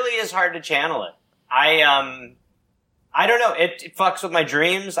 It really is hard to channel it. I don't know. It fucks with my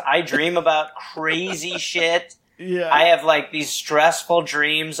dreams. I dream about crazy shit. Yeah. I have these stressful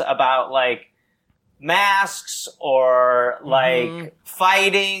dreams about masks or like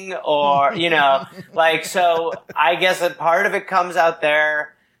fighting or, you know, like, so I guess that part of it comes out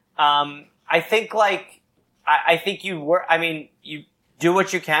there. I think like, I think you do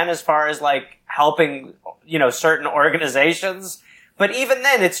what you can as far as like helping, you know, certain organizations. But even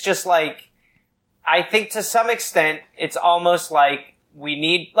then it's just like, I think to some extent it's almost like we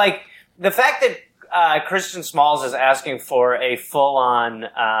need, like the fact that, Christian Smalls is asking for a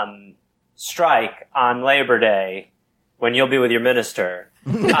full-on, strike on Labor Day when you'll be with your minister.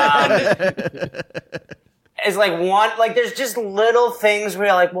 It's like there's just little things where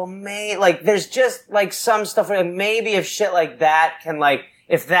you're like, well, there's just like some stuff where maybe if shit like that can like,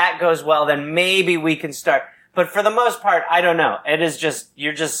 if that goes well, then maybe we can start. But for the most part, I don't know. It is just,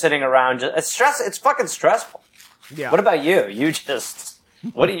 you're just sitting around. It's fucking stressful. Yeah. What about you?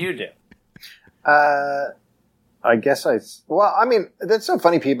 What do you do? I guess I mean, that's so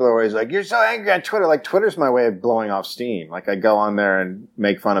funny. People are always like, you're so angry on Twitter. Like, Twitter's my way of blowing off steam. Like, I go on there and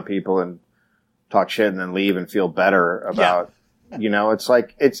make fun of people and talk shit and then leave and feel better about, you know, it's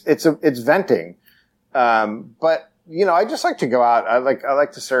like, it's venting. But, you know, I just like to go out. I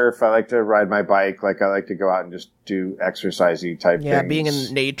like to surf. I like to ride my bike. Like, I like to go out and just do exercisey type things. Yeah, being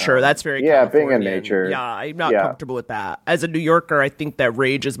in nature. That's very being in nature. Yeah, I'm not comfortable with that. As a New Yorker, I think that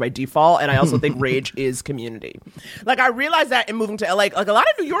rage is my default, and I also think rage is community. Like, I realized that in moving to LA. Like, a lot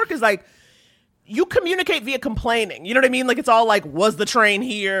of New York is like, you communicate via complaining. You know what I mean? Like, it's all like, was the train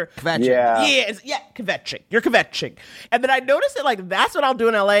here? Kvetching. Yeah. Kvetching. You're kvetching. And then I noticed that, like, that's what I'll do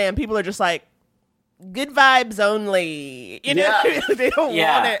in LA, and people are just like, good vibes only. You know, they don't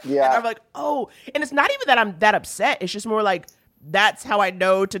want it. Yeah. And I'm like, oh. And it's not even that I'm that upset. It's just more like, that's how I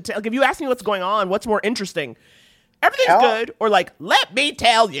know to tell. Like, if you ask me what's going on, what's more interesting? Everything's good, or like, let me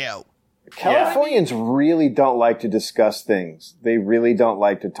tell you. Californians really don't like to discuss things. They really don't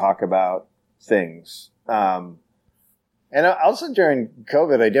like to talk about things. And also during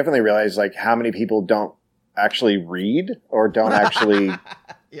COVID, I definitely realized like how many people don't actually read or don't actually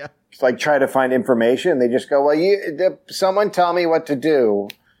like try to find information. They just go, well, someone tell me what to do.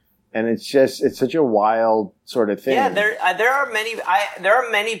 And it's such a wild sort of thing. Yeah, there are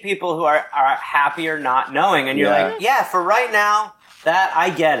many people who are happier not knowing. And you're like, for right now, that I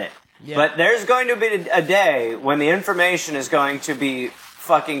get it. Yeah. But there's going to be a day when the information is going to be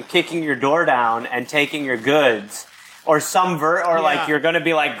fucking kicking your door down and taking your goods, or like you're going to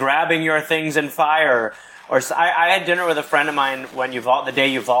be like grabbing your things in fire. Or I had dinner with a friend of mine when the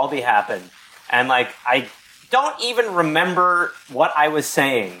day Uvalde happened, and like I don't even remember what I was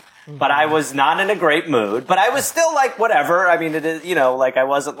saying, but I was not in a great mood. But I was still like whatever. I mean, it is, you know, like I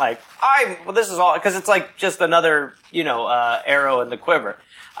wasn't like this is all, because it's like just another, you know, arrow in the quiver.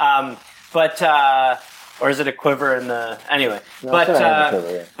 Or is it a quiver in the anyway? No,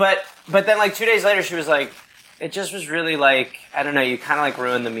 but then like 2 days later, she was like, it just was really like, I don't know, you kind of like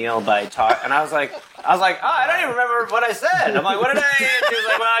ruined the meal by talk. And I was like, oh, I don't even remember what I said. I'm like, what did I? She was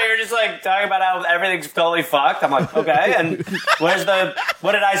like, well, you're just like talking about how everything's totally fucked. I'm like, okay. And what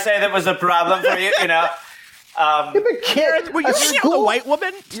did I say that was a problem for you? You know? Were you hanging out with a white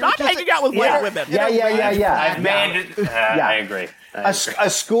woman? Stop hanging out with white women. I agree. A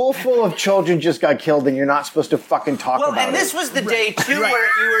school full of children just got killed, and you're not supposed to fucking talk about it. Well, and this was the day, too, where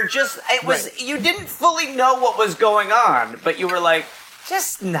you were just, you didn't fully know what was going on, but you were like,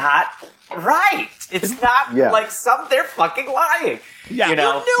 just not right. It's not like they're fucking lying. Yeah. You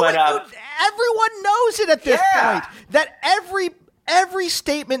know? You knew it. Everyone knows it at this point. That every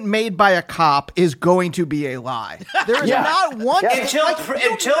statement made by a cop is going to be a lie. There is not one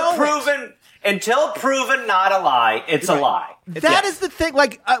until proven not a lie, it's a lie. That is the thing.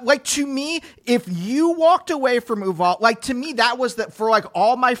 Like to me, if you walked away from Uvalde, like to me, that was for like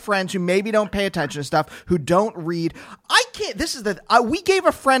all my friends who maybe don't pay attention to stuff, who don't read. I can't. This is we gave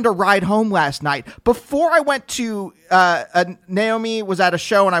a friend a ride home last night before I went to. Naomi was at a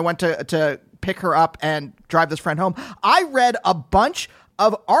show, and I went to pick her up and drive this friend home. I read a bunch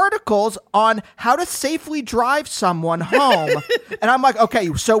of articles on how to safely drive someone home. And I'm like,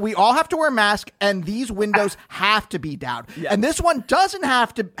 okay, so we all have to wear masks, and these windows have to be down. Yeah. And this one doesn't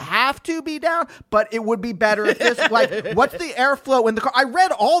have to be down, but it would be better if this, like, what's the airflow in the car? I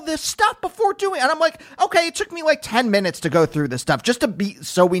read all this stuff before doing it, and I'm like, okay, it took me like 10 minutes to go through this stuff just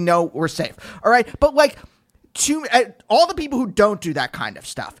so we know we're safe. All right. But like, all the people who don't do that kind of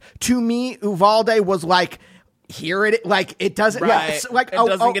stuff, to me, Uvalde was like, it doesn't. Right. It's like it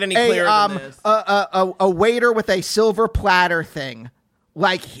doesn't get any clearer than this. A waiter with a silver platter thing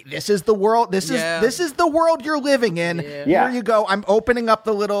Like, this is the world. This is the world you're living in. Yeah. Here you go. I'm opening up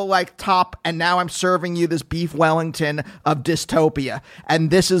the little like top, and now I'm serving you this beef Wellington of dystopia. And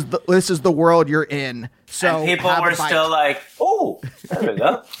this is the world you're in. So and people were still like, "Oh, there we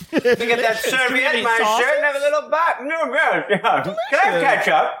go. Look at that serviette in my shirt and have a little bite. Can I have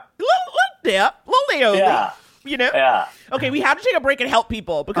ketchup? Little Yeah. You know? Yeah. Okay, we have to take a break and help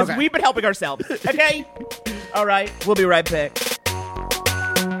people because we've been helping ourselves. Okay? All right. We'll be right back.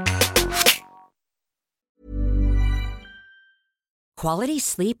 Quality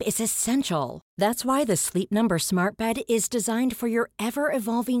sleep is essential. That's why the Sleep Number Smart Bed is designed for your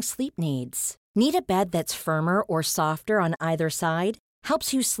ever-evolving sleep needs. Need a bed that's firmer or softer on either side?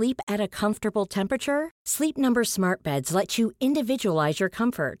 Helps you sleep at a comfortable temperature? Sleep Number Smart Beds let you individualize your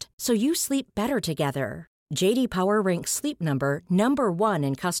comfort so you sleep better together. J.D. Power ranks Sleep Number #1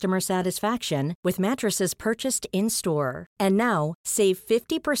 in customer satisfaction with mattresses purchased in-store. And now, save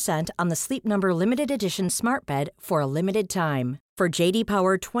 50% on the Sleep Number Limited Edition Smart Bed for a limited time. For J.D.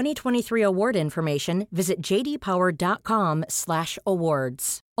 Power 2023 award information, visit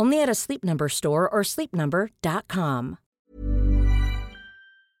jdpower.com/awards. Only at a Sleep Number store or sleepnumber.com.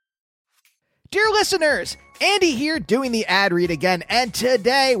 Dear listeners, Andy here doing the ad read again, and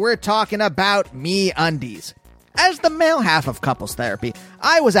today we're talking about MeUndies. As the male half of Couples Therapy,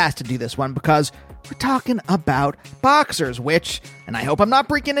 I was asked to do this one because we're talking about boxers, which, and I hope I'm not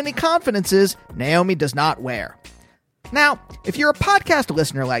breaking any confidences, Naomi does not wear. Now, if you're a podcast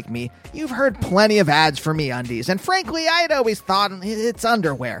listener like me, you've heard plenty of ads for MeUndies, and frankly, I had always thought it's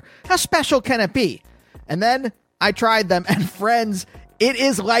underwear. How special can it be? And then I tried them, and friends, it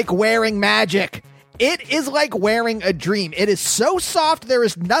is like wearing magic. It is like wearing a dream. It is so soft, there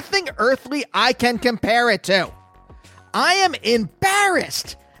is nothing earthly I can compare it to. I am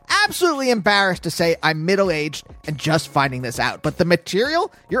embarrassed, absolutely embarrassed to say I'm middle-aged and just finding this out. But the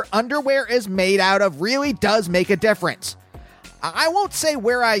material your underwear is made out of really does make a difference. I won't say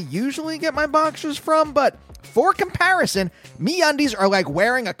where I usually get my boxers from, but for comparison, MeUndies are like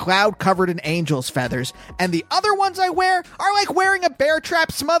wearing a cloud covered in angel's feathers, and the other ones I wear are like wearing a bear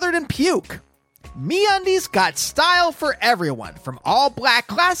trap smothered in puke. MeUndies got style for everyone, from all black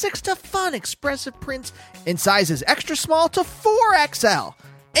classics to fun expressive prints in sizes extra small to 4XL.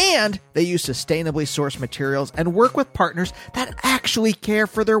 And they use sustainably sourced materials and work with partners that actually care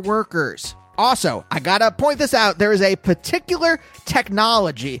for their workers. Also, I gotta point this out, there is a particular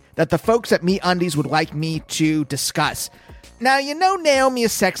technology that the folks at MeUndies would like me to discuss. Now, you know Naomi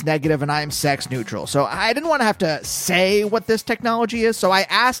is sex negative and I am sex neutral, so I didn't want to have to say what this technology is, so I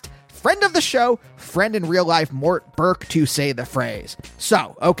asked friend of the show, friend in real life Mort Burke to say the phrase.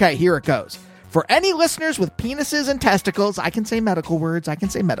 So, okay, here it goes. For any listeners with penises and testicles, I can say medical words,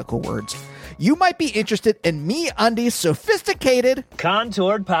 you might be interested in MeUndies' sophisticated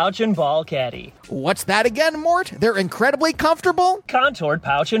contoured pouch and ball caddy. What's that again, Mort? They're incredibly comfortable? Contoured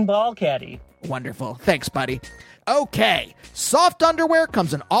pouch and ball caddy. Wonderful. Thanks, buddy. Okay, soft underwear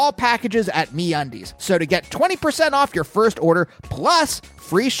comes in all packages at MeUndies. So to get 20% off your first order plus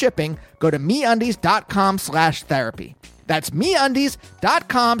free shipping, go to MeUndies.com/therapy. That's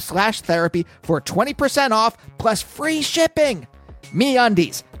MeUndies.com/therapy for 20% off plus free shipping.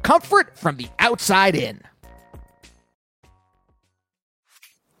 MeUndies, comfort from the outside in.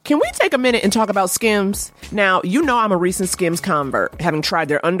 Can we take a minute and talk about Skims? Now, you know I'm a recent Skims convert, having tried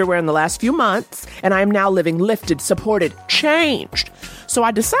their underwear in the last few months, and I am now living lifted, supported, changed. So I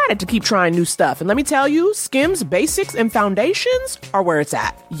decided to keep trying new stuff. And let me tell you, Skims basics and foundations are where it's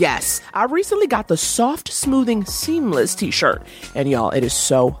at. Yes, I recently got the Soft Smoothing Seamless t-shirt. And y'all, it is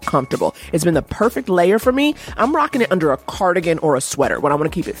so comfortable. It's been the perfect layer for me. I'm rocking it under a cardigan or a sweater when I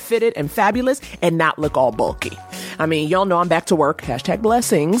want to keep it fitted and fabulous and not look all bulky. I mean, y'all know I'm back to work,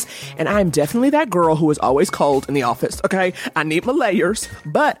 #blessings, and I'm definitely that girl who is always cold in the office, okay? I need my layers,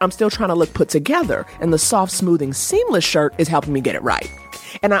 but I'm still trying to look put together, and the Soft Smoothing Seamless shirt is helping me get it right.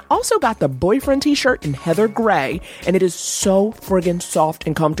 And I also got the boyfriend t-shirt in heather gray, and it is so friggin' soft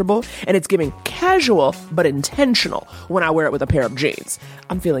and comfortable, and it's giving casual but intentional when I wear it with a pair of jeans.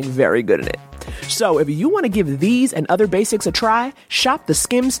 I'm feeling very good in it. So if you want to give these and other basics a try, shop the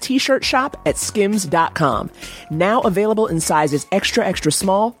Skims t-shirt shop at skims.com. Now available in sizes extra, extra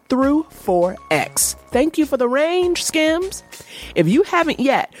small through 4X. Thank you for the range, Skims. If you haven't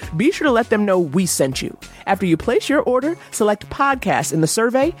yet, be sure to let them know we sent you. After you place your order, select podcast in the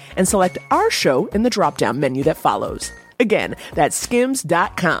survey and select our show in the drop-down menu that follows. Again, that's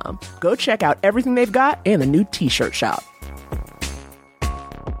skims.com. Go check out everything they've got and the new t-shirt shop.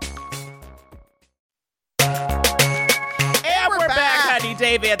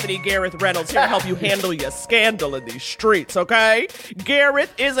 Dave Anthony Gareth Reynolds here to help you handle your scandal in these streets, okay?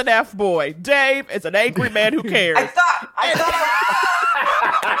 Gareth is an F-boy. Dave is an angry man who cares. I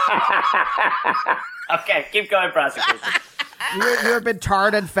thought. Okay, keep going, prosecution. You have been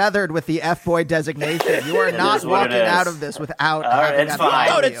tarred and feathered with the F-boy designation. You are not walking out of this without having that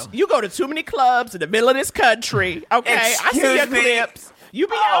behind you. You go to too many clubs in the middle of this country, okay? I see your clips. You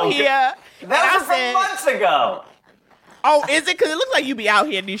be out here. That was from months ago. Oh, is it? Because it looks like you be out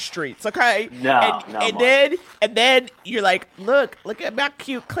here in these streets, okay? And then you're like, look at my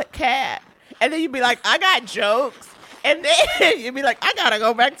cute cat. And then you be like, I got jokes. And then you be like, I gotta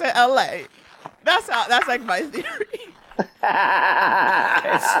go back to LA. That's like my theory. I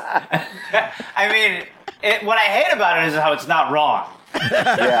mean, what I hate about it is how it's not wrong.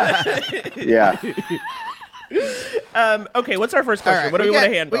 Yeah. Okay, what's our first question? Right, what do we want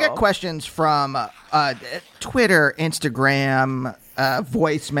to handle? We got questions from Twitter, Instagram,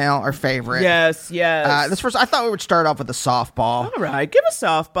 voicemail, our favorite. Yes. This first, I thought we would start off with a softball. All right, give a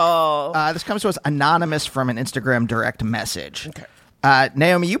softball. This comes to us anonymous from an Instagram direct message. Okay.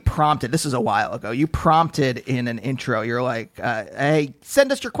 Naomi, you prompted, this is a while ago, you prompted in an intro, you're like, hey,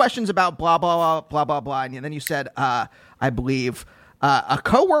 send us your questions about blah, blah, blah, blah, blah, blah. And then you said, I believe, a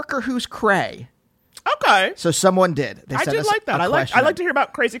coworker who's cray. Okay. So someone did. I did like that. I like to hear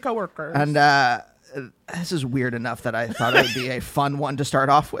about crazy coworkers. And this is weird enough that I thought it would be a fun one to start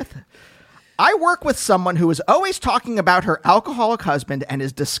off with. I work with someone who is always talking about her alcoholic husband and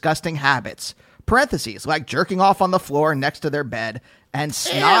his disgusting habits. Parentheses, like jerking off on the floor next to their bed and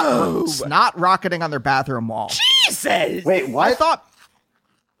snot rocketing on their bathroom wall. Jesus! Wait, what? I thought...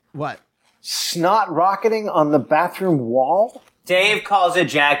 What? Snot rocketing on the bathroom wall? Dave calls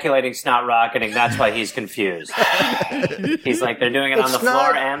ejaculating snot rocketing. That's why he's confused. He's like, they're doing it on the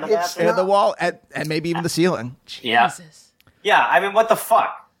floor and the bathroom? And the wall, and maybe even the ceiling. Jesus. Yeah, I mean, what the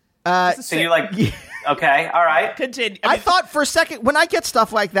fuck? So you're like, okay, all right. Continue. I thought for a second, when I get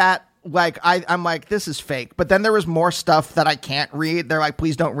stuff like that, like I'm like, this is fake. But then there was more stuff that I can't read. They're like,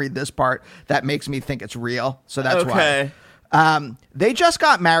 please don't read this part. That makes me think it's real. So that's why. They just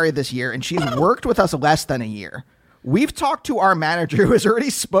got married this year, and she's worked with us less than a year. We've talked to our manager, who has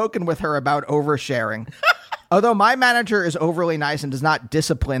already spoken with her about oversharing. Although my manager is overly nice and does not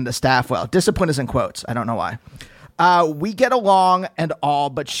discipline the staff well. Discipline is in quotes. I don't know why. We get along and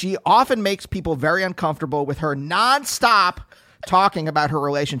all, but she often makes people very uncomfortable with her nonstop talking about her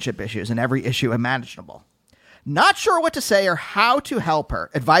relationship issues and every issue imaginable. Not sure what to say or how to help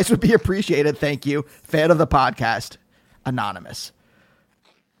her. Advice would be appreciated. Thank you. Fan of the podcast. Anonymous.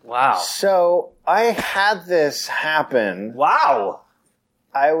 Wow. So I had this happen. Wow.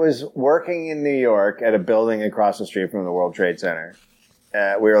 I was working in New York at a building across the street from the World Trade Center.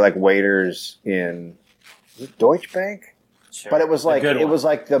 We were like waiters in Deutsche Bank, Sure. but it was like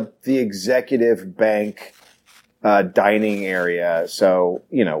the executive bank dining area. So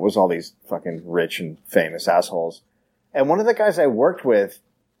it was all these fucking rich and famous assholes. And one of the guys I worked with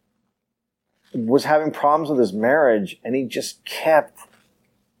was having problems with his marriage, and he just kept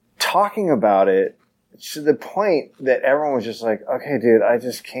talking about it to the point that everyone was just like, okay, dude, I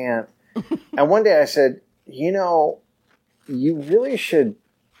just can't. And one day I said, you really should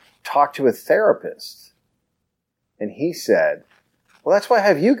talk to a therapist. And he said, well, that's why I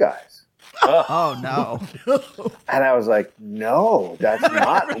have you guys. Oh, no. And I was like, no, that's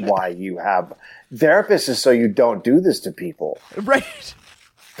not why you have therapists, is so you don't do this to people. Right.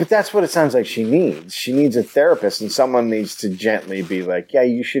 But that's what it sounds like she needs. She needs a therapist, and someone needs to gently be like, yeah,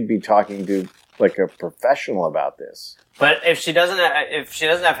 you should be talking to like a professional about this. But if she doesn't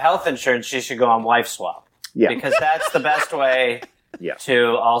have health insurance, she should go on Wife Swap. Yeah. Because that's the best way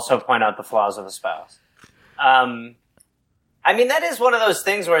to also point out the flaws of a spouse. I mean, that is one of those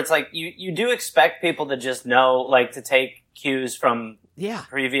things where it's like you do expect people to just know, like, to take cues from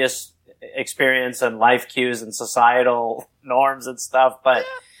previous experience and life cues and societal norms and stuff, but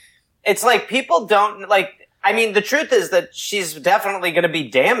it's like people don't, like, I mean, the truth is that she's definitely going to be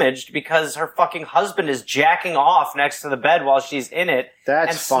damaged because her fucking husband is jacking off next to the bed while she's in it.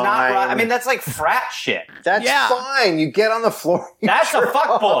 That's fine. I mean, that's like frat shit. That's fine. You get on the floor. That's a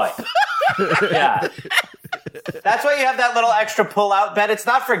fuckboy. Yeah. That's why you have that little extra pull-out bed. It's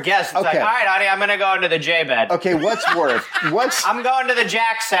not for guests. It's like, all right, honey, I'm going to go into the J bed. Okay, what's worse? I'm going to the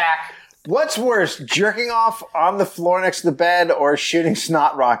Jack sack. What's worse, jerking off on the floor next to the bed or shooting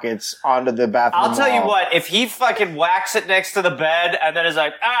snot rockets onto the bathroom I'll tell wall? you what, if he fucking whacks it next to the bed and then is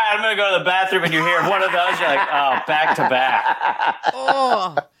like, all right, I'm going to go to the bathroom, and you hear one of those, you're like, oh, back to back.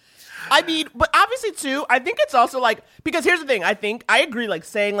 Oh. I mean, but obviously, too, I think it's also like, because here's the thing, I agree, like,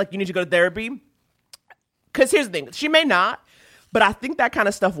 saying, like, you need to go to therapy. Because here's the thing, she may not, But I think that kind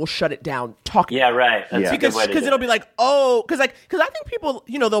of stuff will shut it down. Talking. Yeah, right. That's a good way to because do it'll it. be like, oh, because I think people,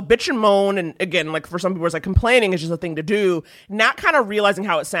 they'll bitch and moan, and again, like for some people, it's like complaining is just a thing to do, not kind of realizing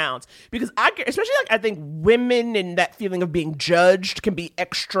how it sounds. Because especially like I think women and that feeling of being judged can be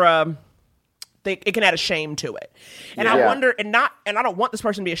extra. It can add a shame to it, and I wonder, and I don't want this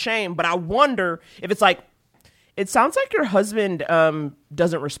person to be ashamed, but I wonder if it's like, it sounds like your husband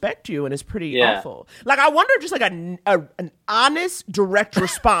doesn't respect you and is pretty awful. Like, I wonder just like an honest, direct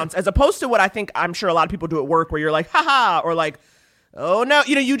response, as opposed to what I'm sure a lot of people do at work, where you're like, haha, or like, oh no,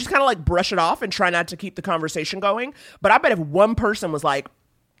 you just kind of like brush it off and try not to keep the conversation going. But I bet if one person was like,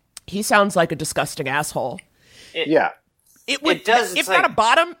 he sounds like a disgusting asshole. It would, if not a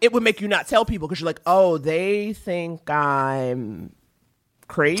bottom, it would make you not tell people, because you're like, oh, they think I'm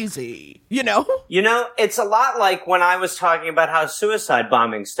crazy, it's a lot like when I was talking about how suicide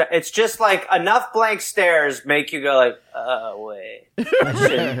bombings, it's just like enough blank stares make you go like, oh wait, I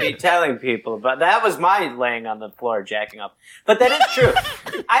shouldn't be telling people. But that was my laying on the floor jacking up. But that is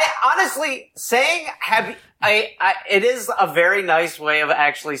true. I honestly saying it is a very nice way of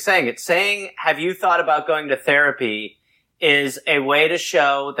actually saying it. Saying, have you thought about going to therapy, is a way to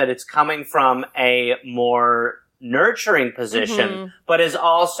show that it's coming from a more nurturing position, but is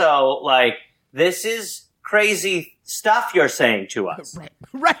also like, this is crazy stuff you're saying to us.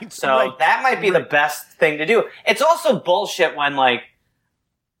 Right. So that might be the best thing to do. It's also bullshit when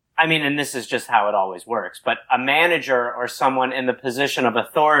and this is just how it always works, but a manager or someone in the position of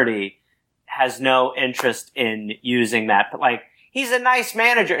authority has no interest in using that. But like, he's a nice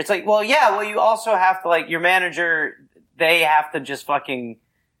manager. It's like, you also have to, your manager, they have to just fucking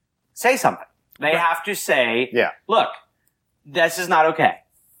say something. They have to say, look, this is not okay.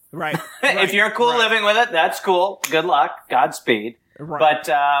 Right. If you're cool living with it, that's cool. Good luck. Godspeed. Right.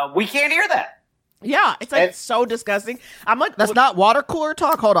 But we can't hear that. Yeah, it's like so disgusting. I'm like, that's not water cooler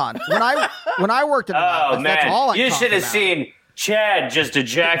talk. Hold on. When I worked in the office, that's all I you should have seen Chad just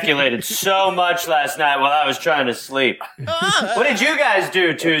ejaculated so much last night while I was trying to sleep. What did you guys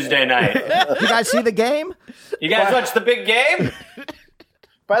do Tuesday night? You guys see the game? You guys watch the big game?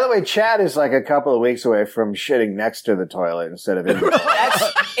 By the way, Chad is like a couple of weeks away from shitting next to the toilet instead of in the toilet.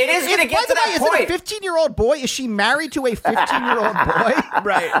 It is going to get to that point. Is it a 15-year-old boy? Is she married to a 15-year-old boy?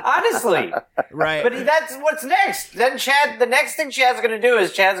 Right. Honestly. Right. But that's what's next. Then the next thing Chad's going to do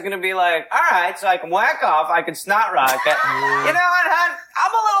is Chad's going to be like, all right, so I can whack off, I can snot rocket. You know what, hon?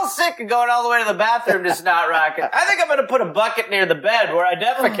 I'm a little sick of going all the way to the bathroom to snot rocket. I think I'm going to put a bucket near the bed where I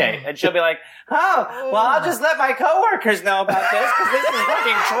defecate. And she'll be like, oh, well, I'll just let my coworkers know about this because this is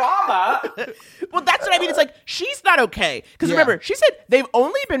fucking trauma. Well, that's what I mean. It's like, she's not okay. Because remember, she said they've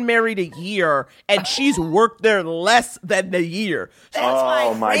only been married a year and she's worked there less than the year.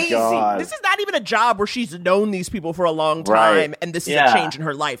 That's my God. This is not even a job where she's known these people for a long time and this is a change in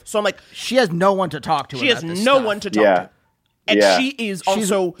her life. So I'm like, she has no one to talk to. She has no one to talk to. And she is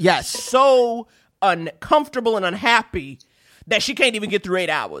also so uncomfortable and unhappy that she can't even get through 8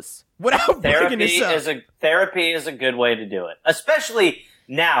 hours without breaking this up. Therapy is a good way to do it. Especially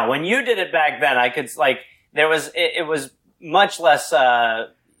now. When you did it back then, I could, it was much less,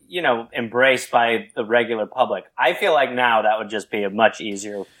 embraced by the regular public. I feel like now that would just be a much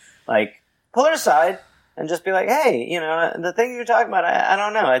easier, pull her aside and just be like, hey, the thing you're talking about, I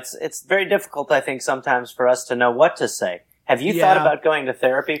don't know. It's very difficult, I think, sometimes for us to know what to say. Have you thought about going to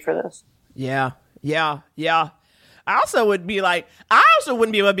therapy for this? Yeah. I also wouldn't be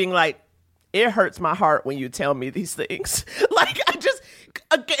able to being like, it hurts my heart when you tell me these things.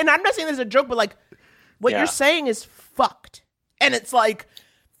 And I'm not saying this as a joke, but what you're saying is fucked. And it's like,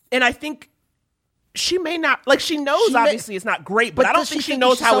 and I think she may not, she knows obviously it's not great, but I don't think she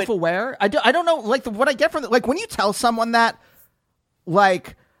knows how self-aware. I don't know, what I get from when you tell someone that,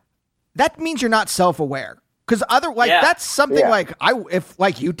 that means you're not self-aware. Because that's something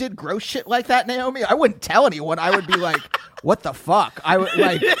if you did gross shit like that, Naomi, I wouldn't tell anyone. I would be like, what the fuck? I would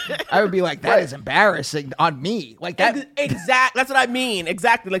be like, that is embarrassing on me. That. Exactly. That's what I mean.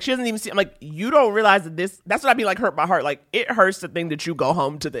 Exactly. She doesn't even see. I'm like, you don't realize that that's what I mean. Hurt my heart. It hurts to think that you go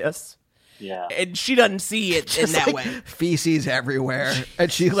home to this. Yeah. And she doesn't see it in that way. Feces everywhere,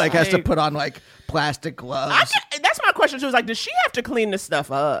 and she has to put on plastic gloves. That's my question too. Is does she have to clean this stuff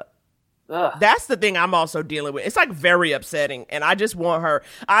up? Ugh. That's the thing I'm also dealing with. It's very upsetting, and I just want her.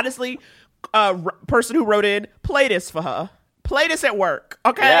 Honestly, person who wrote in, play this for her. Play this at work,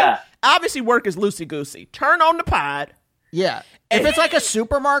 okay? Yeah. Obviously, work is loosey goosey. Turn on the pod. Yeah. If it's a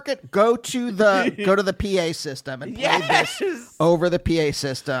supermarket, go to the PA system and play this over the PA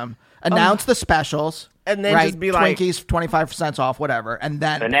system. Announce the specials, and then just be Twinkies 25% off, whatever, and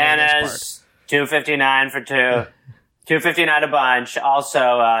then bananas $2.59 for two. $2.59 a bunch.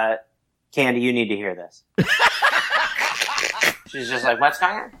 Also, Candy, you need to hear this. She's just like, what's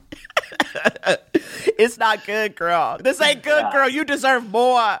going on? It's not good, girl. This ain't good, girl. You deserve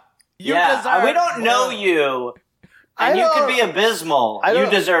more. You deserve we don't know more. you. And you could be abysmal. You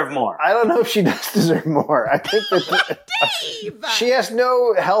deserve more. I don't know if she does deserve more. I think that she has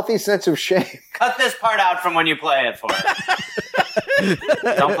no healthy sense of shame. Cut this part out from when you play it for us.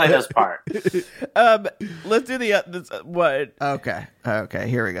 Don't play this part. Let's do the what? Okay,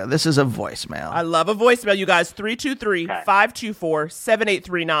 here we go. This is a voicemail. I love a voicemail, you guys.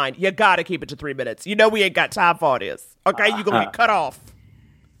 323-524-7839. You gotta keep it to 3 minutes. You know we ain't got time for this. Okay, you gonna get cut off.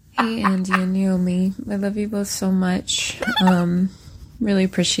 Hey, Andy and Naomi. I love you both so much. Really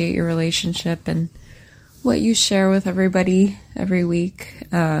appreciate your relationship and what you share with everybody every week.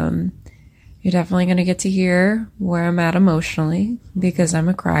 You're definitely going to get to hear where I'm at emotionally because I'm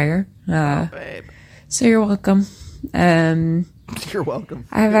a crier. Babe. So you're welcome. You're welcome.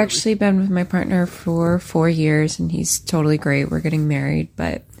 I've actually been with my partner for 4 years and he's totally great. We're getting married,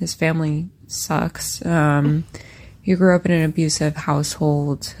 but his family sucks. He grew up in an abusive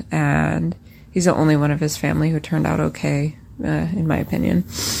household, and he's the only one of his family who turned out okay, in my opinion,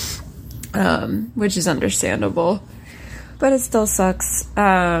 which is understandable. But it still sucks.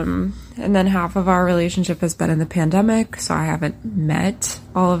 And then half of our relationship has been in the pandemic, so I haven't met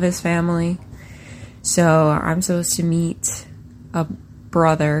all of his family. So I'm supposed to meet a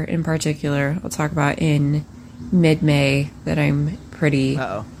brother in particular, I'll talk about in mid-May, that I'm pretty...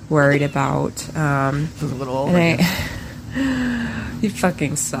 worried about. He's a little old. He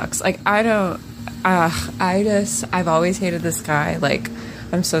fucking sucks. Like, I've always hated this guy. Like,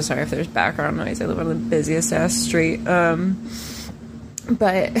 I'm so sorry if there's background noise. I live on the busiest ass street.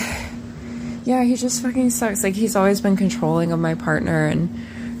 But yeah, he just fucking sucks. Like, he's always been controlling of my partner and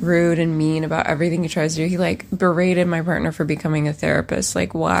rude and mean about everything he tries to do. He, like, berated my partner for becoming a therapist.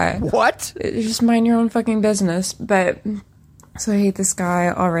 Like, why? What? Just mind your own fucking business. But... so I hate this guy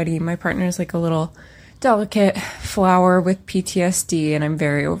already. My partner is like a little delicate flower with PTSD, and I'm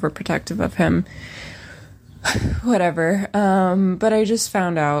very overprotective of him. Whatever. But I just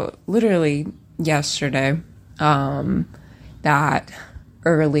found out literally yesterday that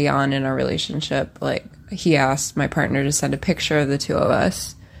early on in our relationship, like, he asked my partner to send a picture of the two of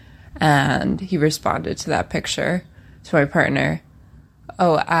us, and he responded to that picture to my partner.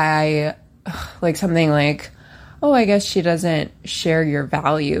 Something like, oh, I guess she doesn't share your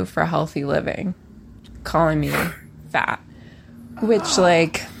value for healthy living. Calling me fat. Which,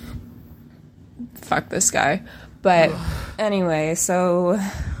 like, fuck this guy. But anyway, so,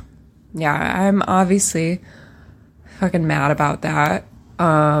 yeah, I'm obviously fucking mad about that.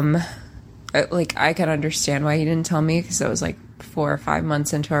 I can understand why he didn't tell me, because it was, like, 4 or 5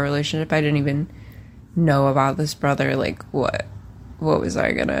 months into our relationship. I didn't even know about this brother. Like, what was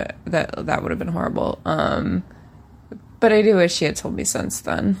I gonna... That would have been horrible. But I do wish she had told me since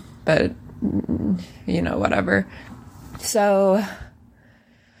then. But, you know, whatever. So,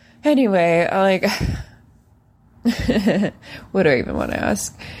 anyway, what do I even want to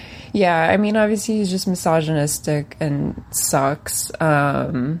ask? Yeah, I mean, obviously he's just misogynistic and sucks.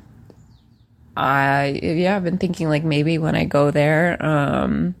 I've been thinking, like, maybe when I go there,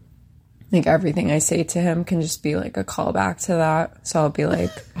 like, everything I say to him can just be, like, a callback to that. So I'll be like...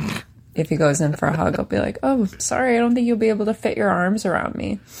 if he goes in for a hug, I'll be like, oh, sorry, I don't think you'll be able to fit your arms around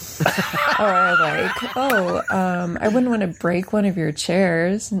me. Or like, I wouldn't want to break one of your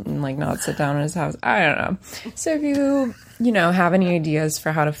chairs and, like, not sit down in his house. I don't know. So if you have any ideas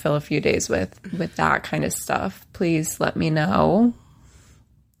for how to fill a few days with that kind of stuff, please let me know.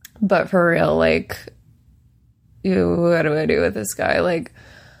 But for real, like, what do I do with this guy? Like,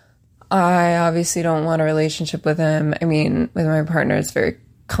 I obviously don't want a relationship with him. I mean, with my partner, it's very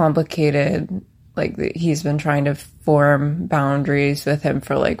complicated. Like, he's been trying to form boundaries with him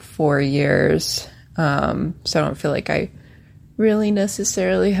for like 4 years. So I don't feel like I really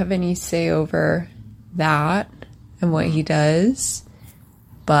necessarily have any say over that and what he does.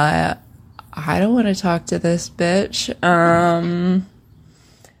 But I don't want to talk to this bitch.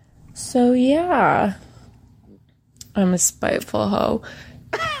 So yeah, I'm a spiteful hoe.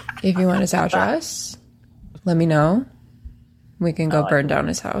 If you want his address, let me know. We can go burn down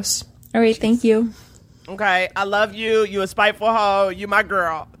his house. All right, thank you. Okay, I love you. You a spiteful hoe. You my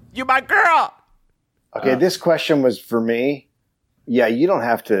girl. You my girl. Okay, this question was for me. Yeah, you don't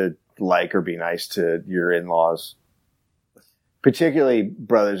have to like or be nice to your in-laws. particularly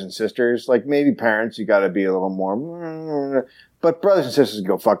brothers and sisters. Like maybe parents, you got to be a little more, but brothers and sisters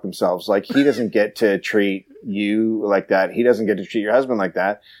go fuck themselves. Like he doesn't get to treat you like that. He doesn't get to treat your husband like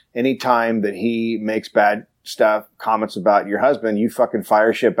that. Anytime that he makes bad comments about your husband, you fucking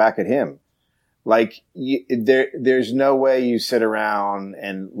fire shit back at him. Like there's no way you sit around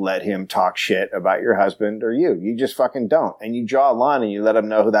and let him talk shit about your husband or you. You just fucking don't. And you draw a line and you let him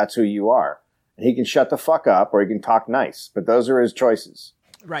know that's who you are. And he can shut the fuck up or he can talk nice, but those are his choices.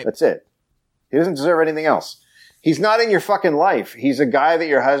 Right. That's it. He doesn't deserve anything else. He's not in your fucking life. He's a guy that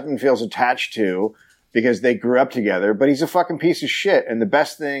your husband feels attached to because they grew up together, but he's a fucking piece of shit. And the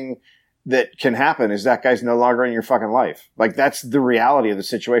best thing that can happen is that guy's no longer in your fucking life. Like, that's the reality of the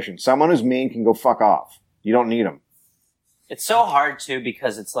situation. Someone who's mean can go fuck off. You don't need him. It's so hard, too,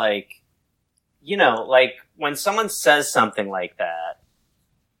 because it's like, you know, like, when someone says something like that,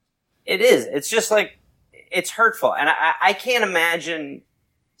 it's just like, it's hurtful. And I can't imagine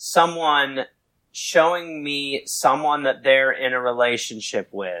someone showing me someone that they're in a relationship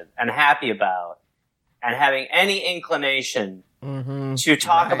with and happy about and having any inclination to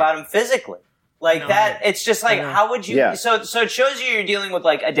talk about him physically. Like that, it's just like, how would you, so it shows you're dealing with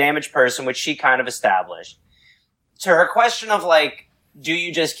like a damaged person, which she kind of established. To her question of like, do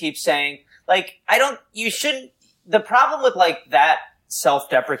you just keep saying, like, the problem with like that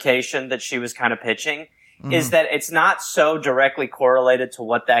self-deprecation that she was kind of pitching is that it's not so directly correlated to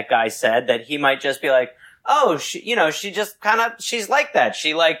what that guy said that he might just be like, oh, she's like that.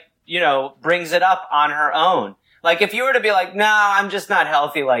 She like, brings it up on her own. Like, if you were to be like, no, I'm just not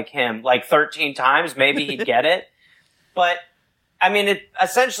healthy like him, like 13 times, maybe he'd get it. But, I mean,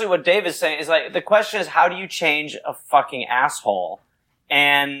 essentially what Dave is saying is like, the question is, how do you change a fucking asshole?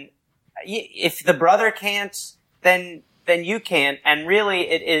 And if the brother can't, then you can't. And really,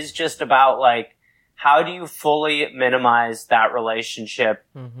 it is just about like, how do you fully minimize that relationship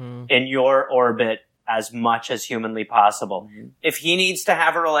in your orbit as much as humanly possible? If he needs to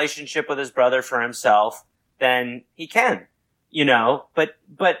have a relationship with his brother for himself, then he can, but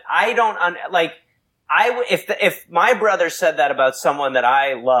I don't, if my brother said that about someone that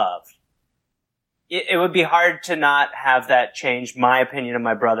I loved, it would be hard to not have that change my opinion of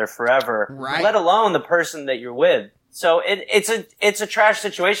my brother forever, right? Let alone the person that you're with. So it's a trash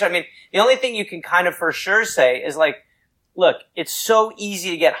situation. I mean, the only thing you can kind of for sure say is like, look, it's so easy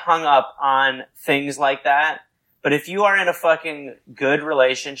to get hung up on things like that. But if you are in a fucking good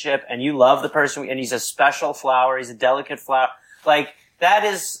relationship and you love the person and he's a special flower, he's a delicate flower, like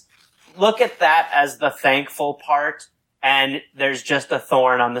look at that as the thankful part and there's just a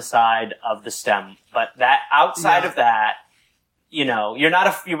thorn on the side of the stem. But that outside of that, you're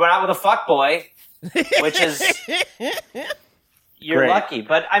not with a fuck boy, which is, you're Great. lucky.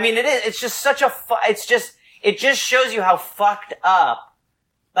 But I mean, it's just such it just shows you how fucked up.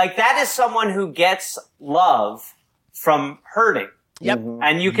 Like, that is someone who gets love from hurting. Yep.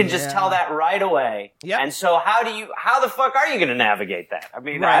 And you can just tell that right away. Yep. And so how the fuck are you going to navigate that? I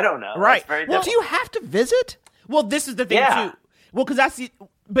mean, I don't know. Right. Well, do you have to visit? Well, this is the thing, too. Well, because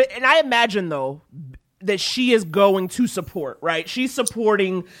and I imagine, though, that she is going to support, right? She's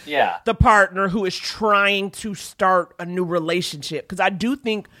supporting the partner who is trying to start a new relationship. Because I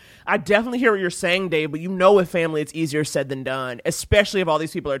definitely hear what you're saying, Dave, but with family, it's easier said than done, especially if all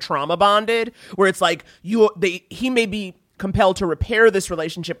these people are trauma bonded, where it's like he may be compelled to repair this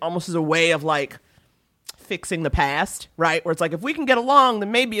relationship almost as a way of like fixing the past, right? Where it's like, if we can get along,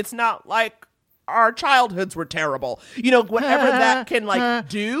 then maybe it's not like our childhoods were terrible. Whatever that can like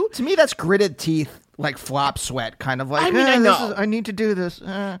do. To me, that's gritted teeth, like flop sweat, kind of like, I mean, I know. I need to do this.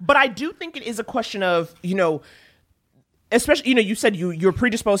 But I do think it is a question of, especially, you said you're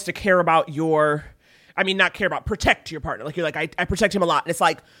predisposed to care about protect your partner. Like, you're like, I protect him a lot. And it's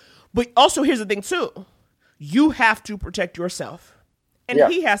like, but also here's the thing too. You have to protect yourself.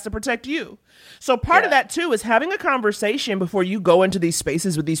 And he has to protect you. So part of that too is having a conversation before you go into these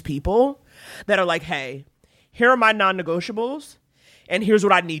spaces with these people that are like, hey, here are my non-negotiables. And here's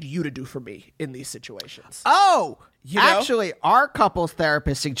what I need you to do for me in these situations. Oh, actually, our couples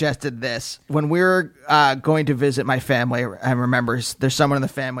therapist suggested this when we were going to visit my family. I remember there's someone in the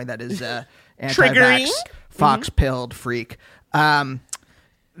family that is anti-vax, fox-pilled freak.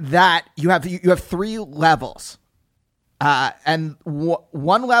 That you have 3 levels. And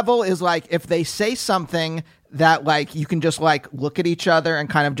one level is like if they say something that like you can just like look at each other and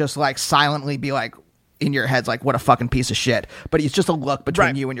kind of just like silently be like, in your head's like, what a fucking piece of shit. But it's just a look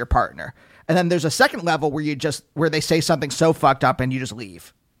between you and your partner. And then there's a second level where where they say something so fucked up and you just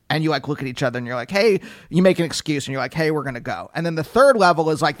leave. and you like look at each other and you're like, hey, you make an excuse and you're like, hey, we're going to go. And then the third level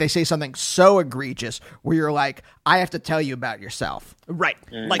is like they say something so egregious where you're like, I have to tell you about yourself. Right.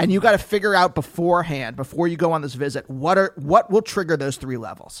 Like, And you got to figure out beforehand, before you go on this visit, what will trigger those 3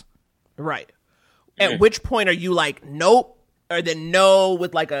 levels. right. At which point are you like, nope, or then no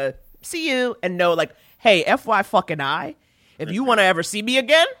with like a see you, and no like, hey, FY fucking I, if you want to ever see me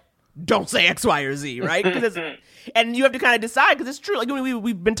again, don't say X, Y, or Z, right? And you have to kind of decide, because it's true. Like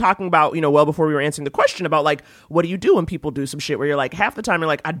we've been talking about, well before we were answering the question about like, what do you do when people do some shit where you're like, half the time you're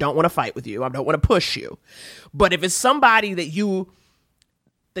like, I don't want to fight with you, I don't want to push you. But if it's somebody that your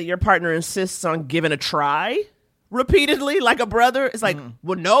partner insists on giving a try repeatedly, like a brother, it's like,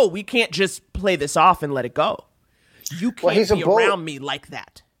 well, no, we can't just play this off and let it go. You can't be around me like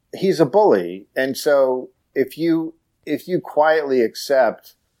that. He's a bully, and so if you quietly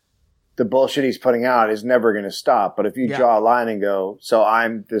accept the bullshit he's putting out is never going to stop. But if you draw a line and go, so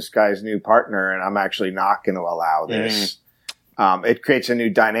I'm this guy's new partner and I'm actually not going to allow this, it creates a new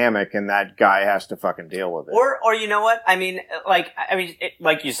dynamic, and that guy has to fucking deal with it. Or you know what? Like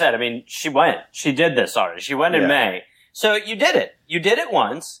you said, she did this already. She went in May. So you did it. You did it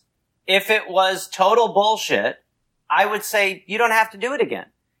once. If it was total bullshit, I would say you don't have to do it again.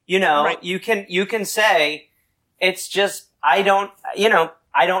 Right. You can say, it's just, I don't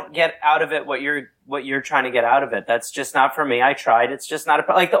get out of it what you're trying to get out of it. That's just not for me. I tried. It's just not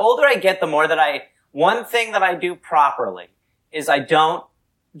like the older I get, the more that one thing that I do properly is I don't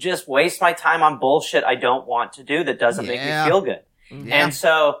just waste my time on bullshit I don't want to do that doesn't make me feel good. Yeah. And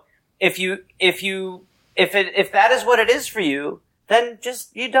so if that is what it is for you, then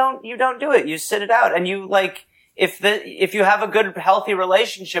just you don't do it. You sit it out, and you like if you have a good healthy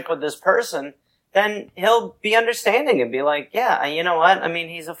relationship with this person, then he'll be understanding and be like, yeah, you know what? I mean,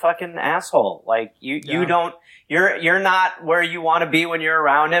 he's a fucking asshole. Like you're not where you want to be when you're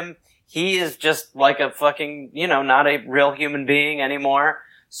around him. He is just like a fucking, not a real human being anymore.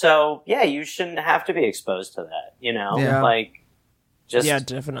 So yeah, you shouldn't have to be exposed to that, like just. Yeah,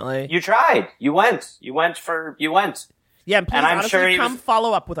 definitely. You tried. You went. Yeah, and please, I'm honestly, sure come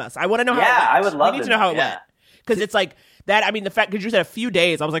follow up with us. I want to know how it went. Yeah, I would love We need to know how it went. Because it's like that. I mean, the fact, because you said a few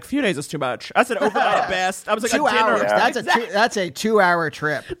days. I was like, a few days is too much. I said overnight at best. I was like, 2 hours. Dinner. That's a 2-hour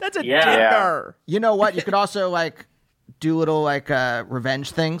trip. That's a dinner. You know what? You could also like do little like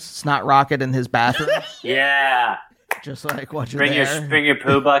revenge things. Snot rocket in his bathroom. Yeah. Just like what you're there. Bring your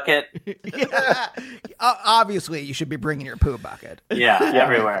poo bucket. Obviously, you should be bringing your poo bucket. Yeah,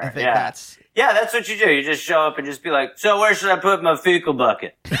 everywhere. I think that's what you do. You just show up and just be like, so where should I put my fecal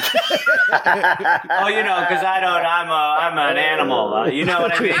bucket? Because I'm an animal. You know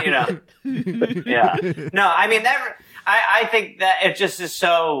what I mean? Yeah. No, I mean, I think that it just is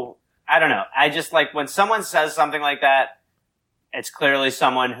so, I don't know. I just like when someone says something like that, it's clearly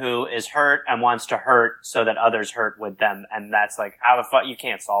someone who is hurt and wants to hurt so that others hurt with them. And that's like, how the fuck, you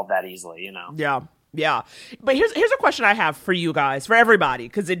can't solve that easily, Yeah. Yeah. But here's a question I have for you guys, for everybody,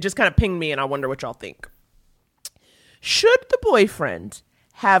 because it just kind of pinged me and I wonder what y'all think. Should the boyfriend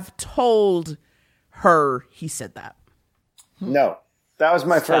have told her he said that? No. That was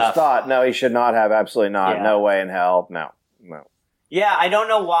my first thought. No, he should not have. Absolutely not. Yeah. No way in hell. No. Yeah, I don't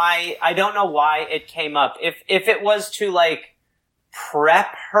know why it came up. If it was to like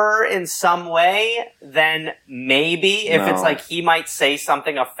prep her in some way, then maybe if it's like he might say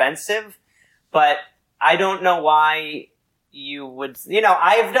something offensive, but I don't know why you would,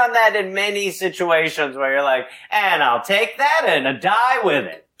 I've done that in many situations where you're like, and I'll take that and die with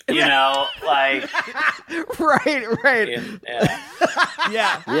it. Like. Right.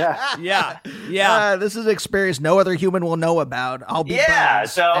 Yeah. This is an experience no other human will know about. I'll be bummed.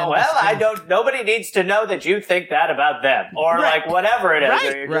 So, nobody needs to know that you think that about them or like whatever it is.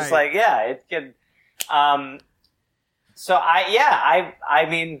 Right. Or you're just like, it can, so I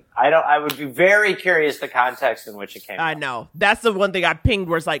would be very curious the context in which it came. I know. That's the one thing I pinged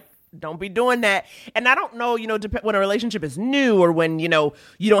where it's like, don't be doing that. And I don't know, when a relationship is new or when, you don't,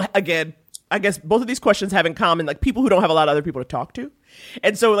 again, I guess both of these questions have in common, like people who don't have a lot of other people to talk to.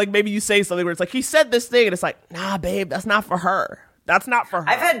 And so like maybe you say something where it's like, he said this thing and it's like, nah, babe, that's not for her. That's not for her.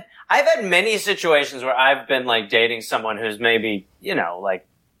 I've had many situations where I've been like dating someone who's maybe, like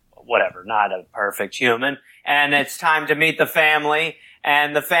whatever, not a perfect human. And it's time to meet the family.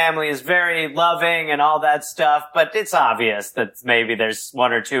 And the family is very loving and all that stuff, but it's obvious that maybe there's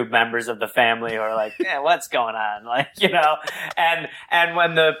one or two members of the family who are like, what's going on? Like, and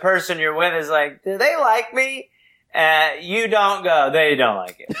when the person you're with is like, do they like me? You don't go, they don't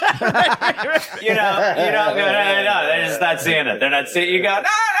like it. You don't go, no, they're just not seeing it. They're not seeing, you go, no,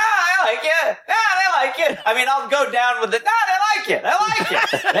 I like you. Nah, they like you. I mean, I'll go down with it. Nah, they like you. They like you.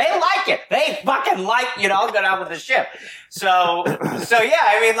 They like it. They fucking like, I'll go down with the ship. So yeah,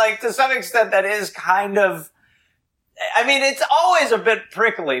 I mean, like, to some extent that is kind of, I mean, it's always a bit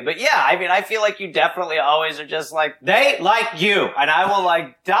prickly, but yeah, I mean, I feel like you definitely always are just like, they like you, and I will,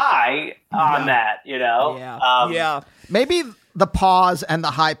 like, die on that, Yeah. Maybe the pause and the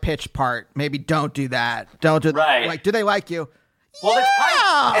high pitch part, maybe don't do that. Don't do that. Right. Like, do they like you? Well, it's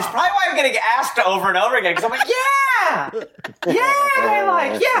probably why I'm getting asked over and over again, because I'm like, they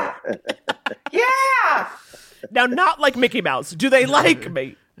like, yeah. Now, not like Mickey Mouse. Do they like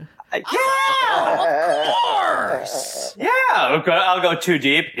me? Yeah, of course. Yeah, okay, I'll go too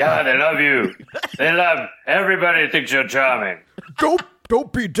deep. Yeah, they love you. They love everybody thinks you're charming.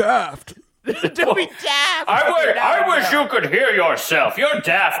 Don't be daft. Don't be daft. I wish you could hear yourself. You're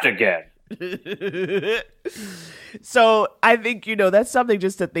daft again. So I think, that's something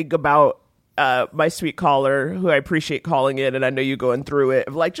just to think about, my sweet caller, who I appreciate calling in, and I know you going through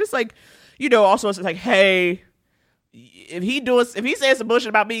it. Like, just like, also it's like, hey, if he says some bullshit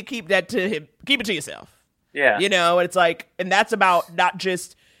about me, keep that to him. Keep it to yourself. Yeah. And it's like, and that's about not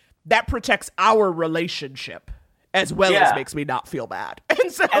just, that protects our relationship as well as makes me not feel bad.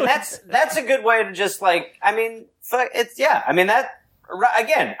 And that's a good way to just, like, I mean,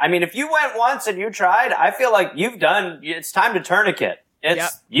 again, I mean, if you went once and you tried, I feel like it's time to tourniquet.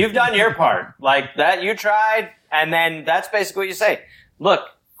 You've done your part. Like, that you tried, and then that's basically what you say. Look,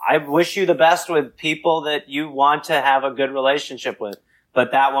 I wish you the best with people that you want to have a good relationship with.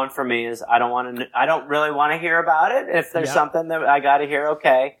 But that one for me is I don't really want to hear about it. If there's something that I got to hear,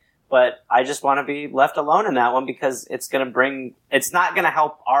 okay. But I just want to be left alone in that one, because it's not going to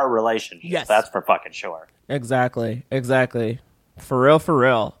help our relationship. Yes. That's for fucking sure. Exactly. For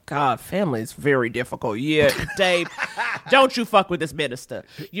real. God, family is very difficult. Yeah, Dave, don't you fuck with this minister.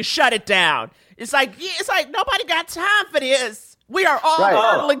 You shut it down. It's like nobody got time for this. We are all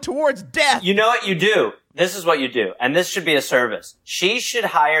hurtling towards death. You know what you do? This is what you do. And this should be a service. She should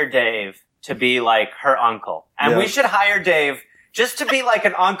hire Dave to be like her uncle. And we should hire Dave just to be like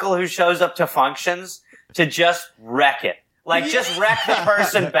an uncle who shows up to functions to just wreck it. Like, just wreck the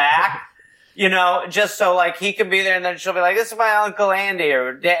person back. Just so, like, he can be there, and then she'll be like, this is my Uncle Andy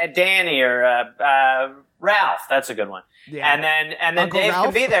or Danny or Ralph. That's a good one. Yeah. And then Uncle Dave Ralph?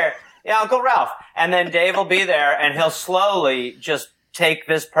 can be there. Yeah, Uncle Ralph. And then Dave will be there, and he'll slowly just take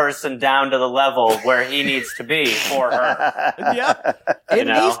this person down to the level where he needs to be for her. Yeah. In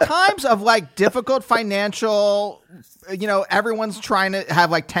these times of, like, difficult financial, everyone's trying to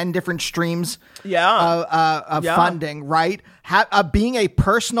have, like, 10 different streams of funding, right? Being a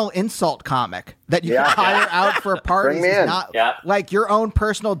personal insult comic that you can hire out for parties is not like your own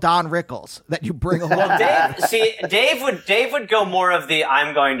personal Don Rickles that you bring along. Well, Dave would go more of the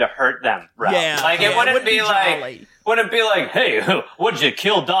I'm going to hurt them route. Yeah. Like, it wouldn't be like, wouldn't be like, hey, would you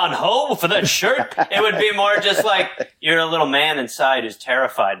kill Don Ho for that shirt? It would be more just like, you're a little man inside who's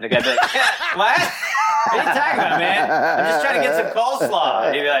terrified. And the guy'd be like, what? What are you talking about, man? I'm just trying to get some coleslaw.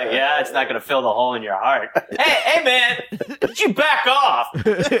 And he'd be like, yeah, it's not going to fill the hole in your heart. Hey, man, would you back off?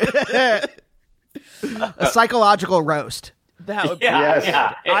 A psychological roast. That would be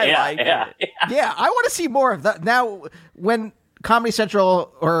I like it. Yeah, I want to see more of that. Now, when Comedy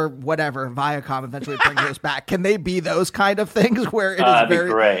Central or whatever, Viacom eventually bring those back, can they be those kind of things where it is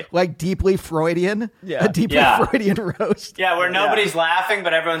very, like, deeply Freudian? Yeah. A deeply Freudian roast? Yeah, where nobody's laughing,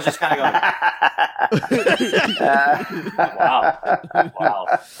 but everyone's just kind of going,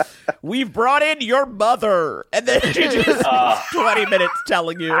 wow. We've brought in your mother. And then she just 20 minutes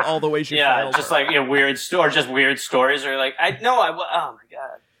telling you all the way she failed. Just like, weird stories where you're like, oh my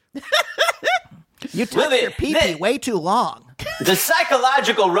God. You touched your pee-pee way too long. The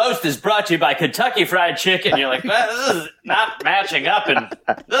psychological roast is brought to you by Kentucky Fried Chicken. You're like, well, this is not matching up and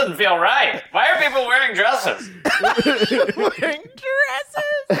doesn't feel right. Why are people wearing dresses? Wearing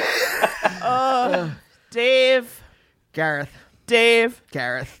dresses? Dave. Gareth.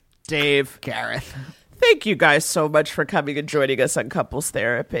 Thank you guys so much for coming and joining us on Couples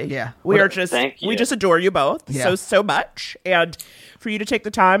Therapy. Yeah. We just adore you both so much. And for you to take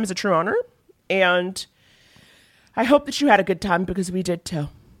the time is a true honor. And I hope that you had a good time, because we did too.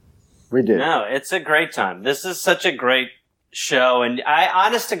 We did. No, it's a great time. This is such a great show. And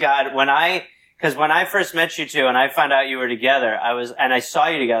honest to God, because when I first met you two and I found out you were together, and I saw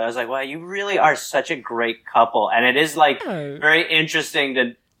you together, I was like, wow, you really are such a great couple. And it is, like, very interesting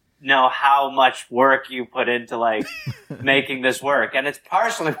to know how much work you put into, like, making this work. And it's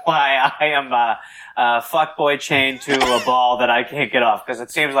partially why I am a fuckboy chained to a ball that I can't get off, because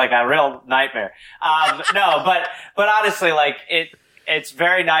it seems like a real nightmare. No, but honestly, like, it's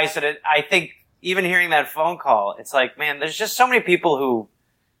very nice. And I think even hearing that phone call, it's like, man, there's just so many people who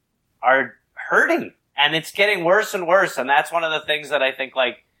are hurting and it's getting worse and worse. And that's one of the things that I think,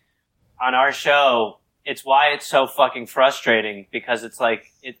 like, on our show, it's why it's so fucking frustrating, because it's like,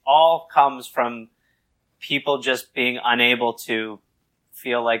 it all comes from people just being unable to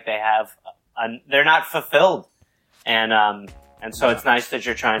feel like they have, they're not fulfilled. And so it's nice that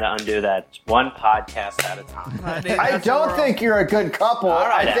you're trying to undo that one podcast at a time. I don't think you're a good couple. All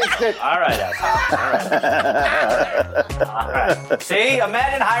right, I think that. All right. All right. See,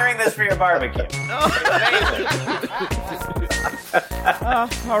 imagine hiring this for your barbecue.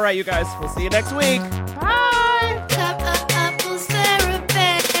 All right, you guys. We'll see you next week. Bye. Couples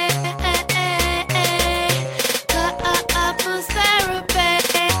therapy. Couples therapy.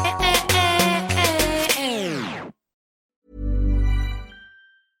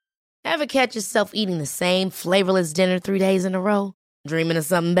 Ever catch yourself eating the same flavorless dinner 3 days in a row? Dreaming of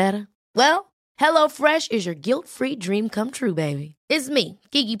something better? Well, HelloFresh is your guilt-free dream come true, baby. It's me,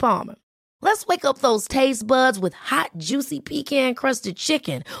 Keke Palmer. Let's wake up those taste buds with hot, juicy pecan-crusted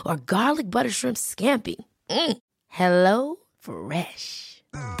chicken or garlic butter shrimp scampi. Hello Fresh.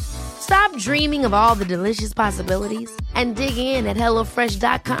 Stop dreaming of all the delicious possibilities and dig in at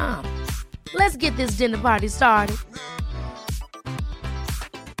HelloFresh.com. Let's get this dinner party started.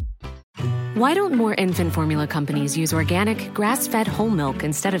 Why don't more infant formula companies use organic, grass-fed whole milk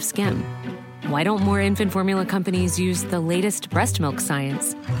instead of skim? Why don't more infant formula companies use the latest breast milk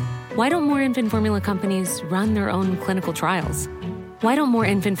science? Why don't more infant formula companies run their own clinical trials? Why don't more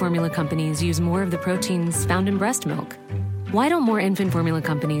infant formula companies use more of the proteins found in breast milk? Why don't more infant formula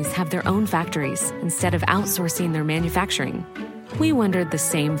companies have their own factories instead of outsourcing their manufacturing? We wondered the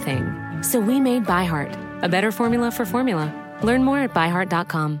same thing. So we made ByHeart, a better formula for formula. Learn more at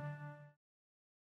byheart.com.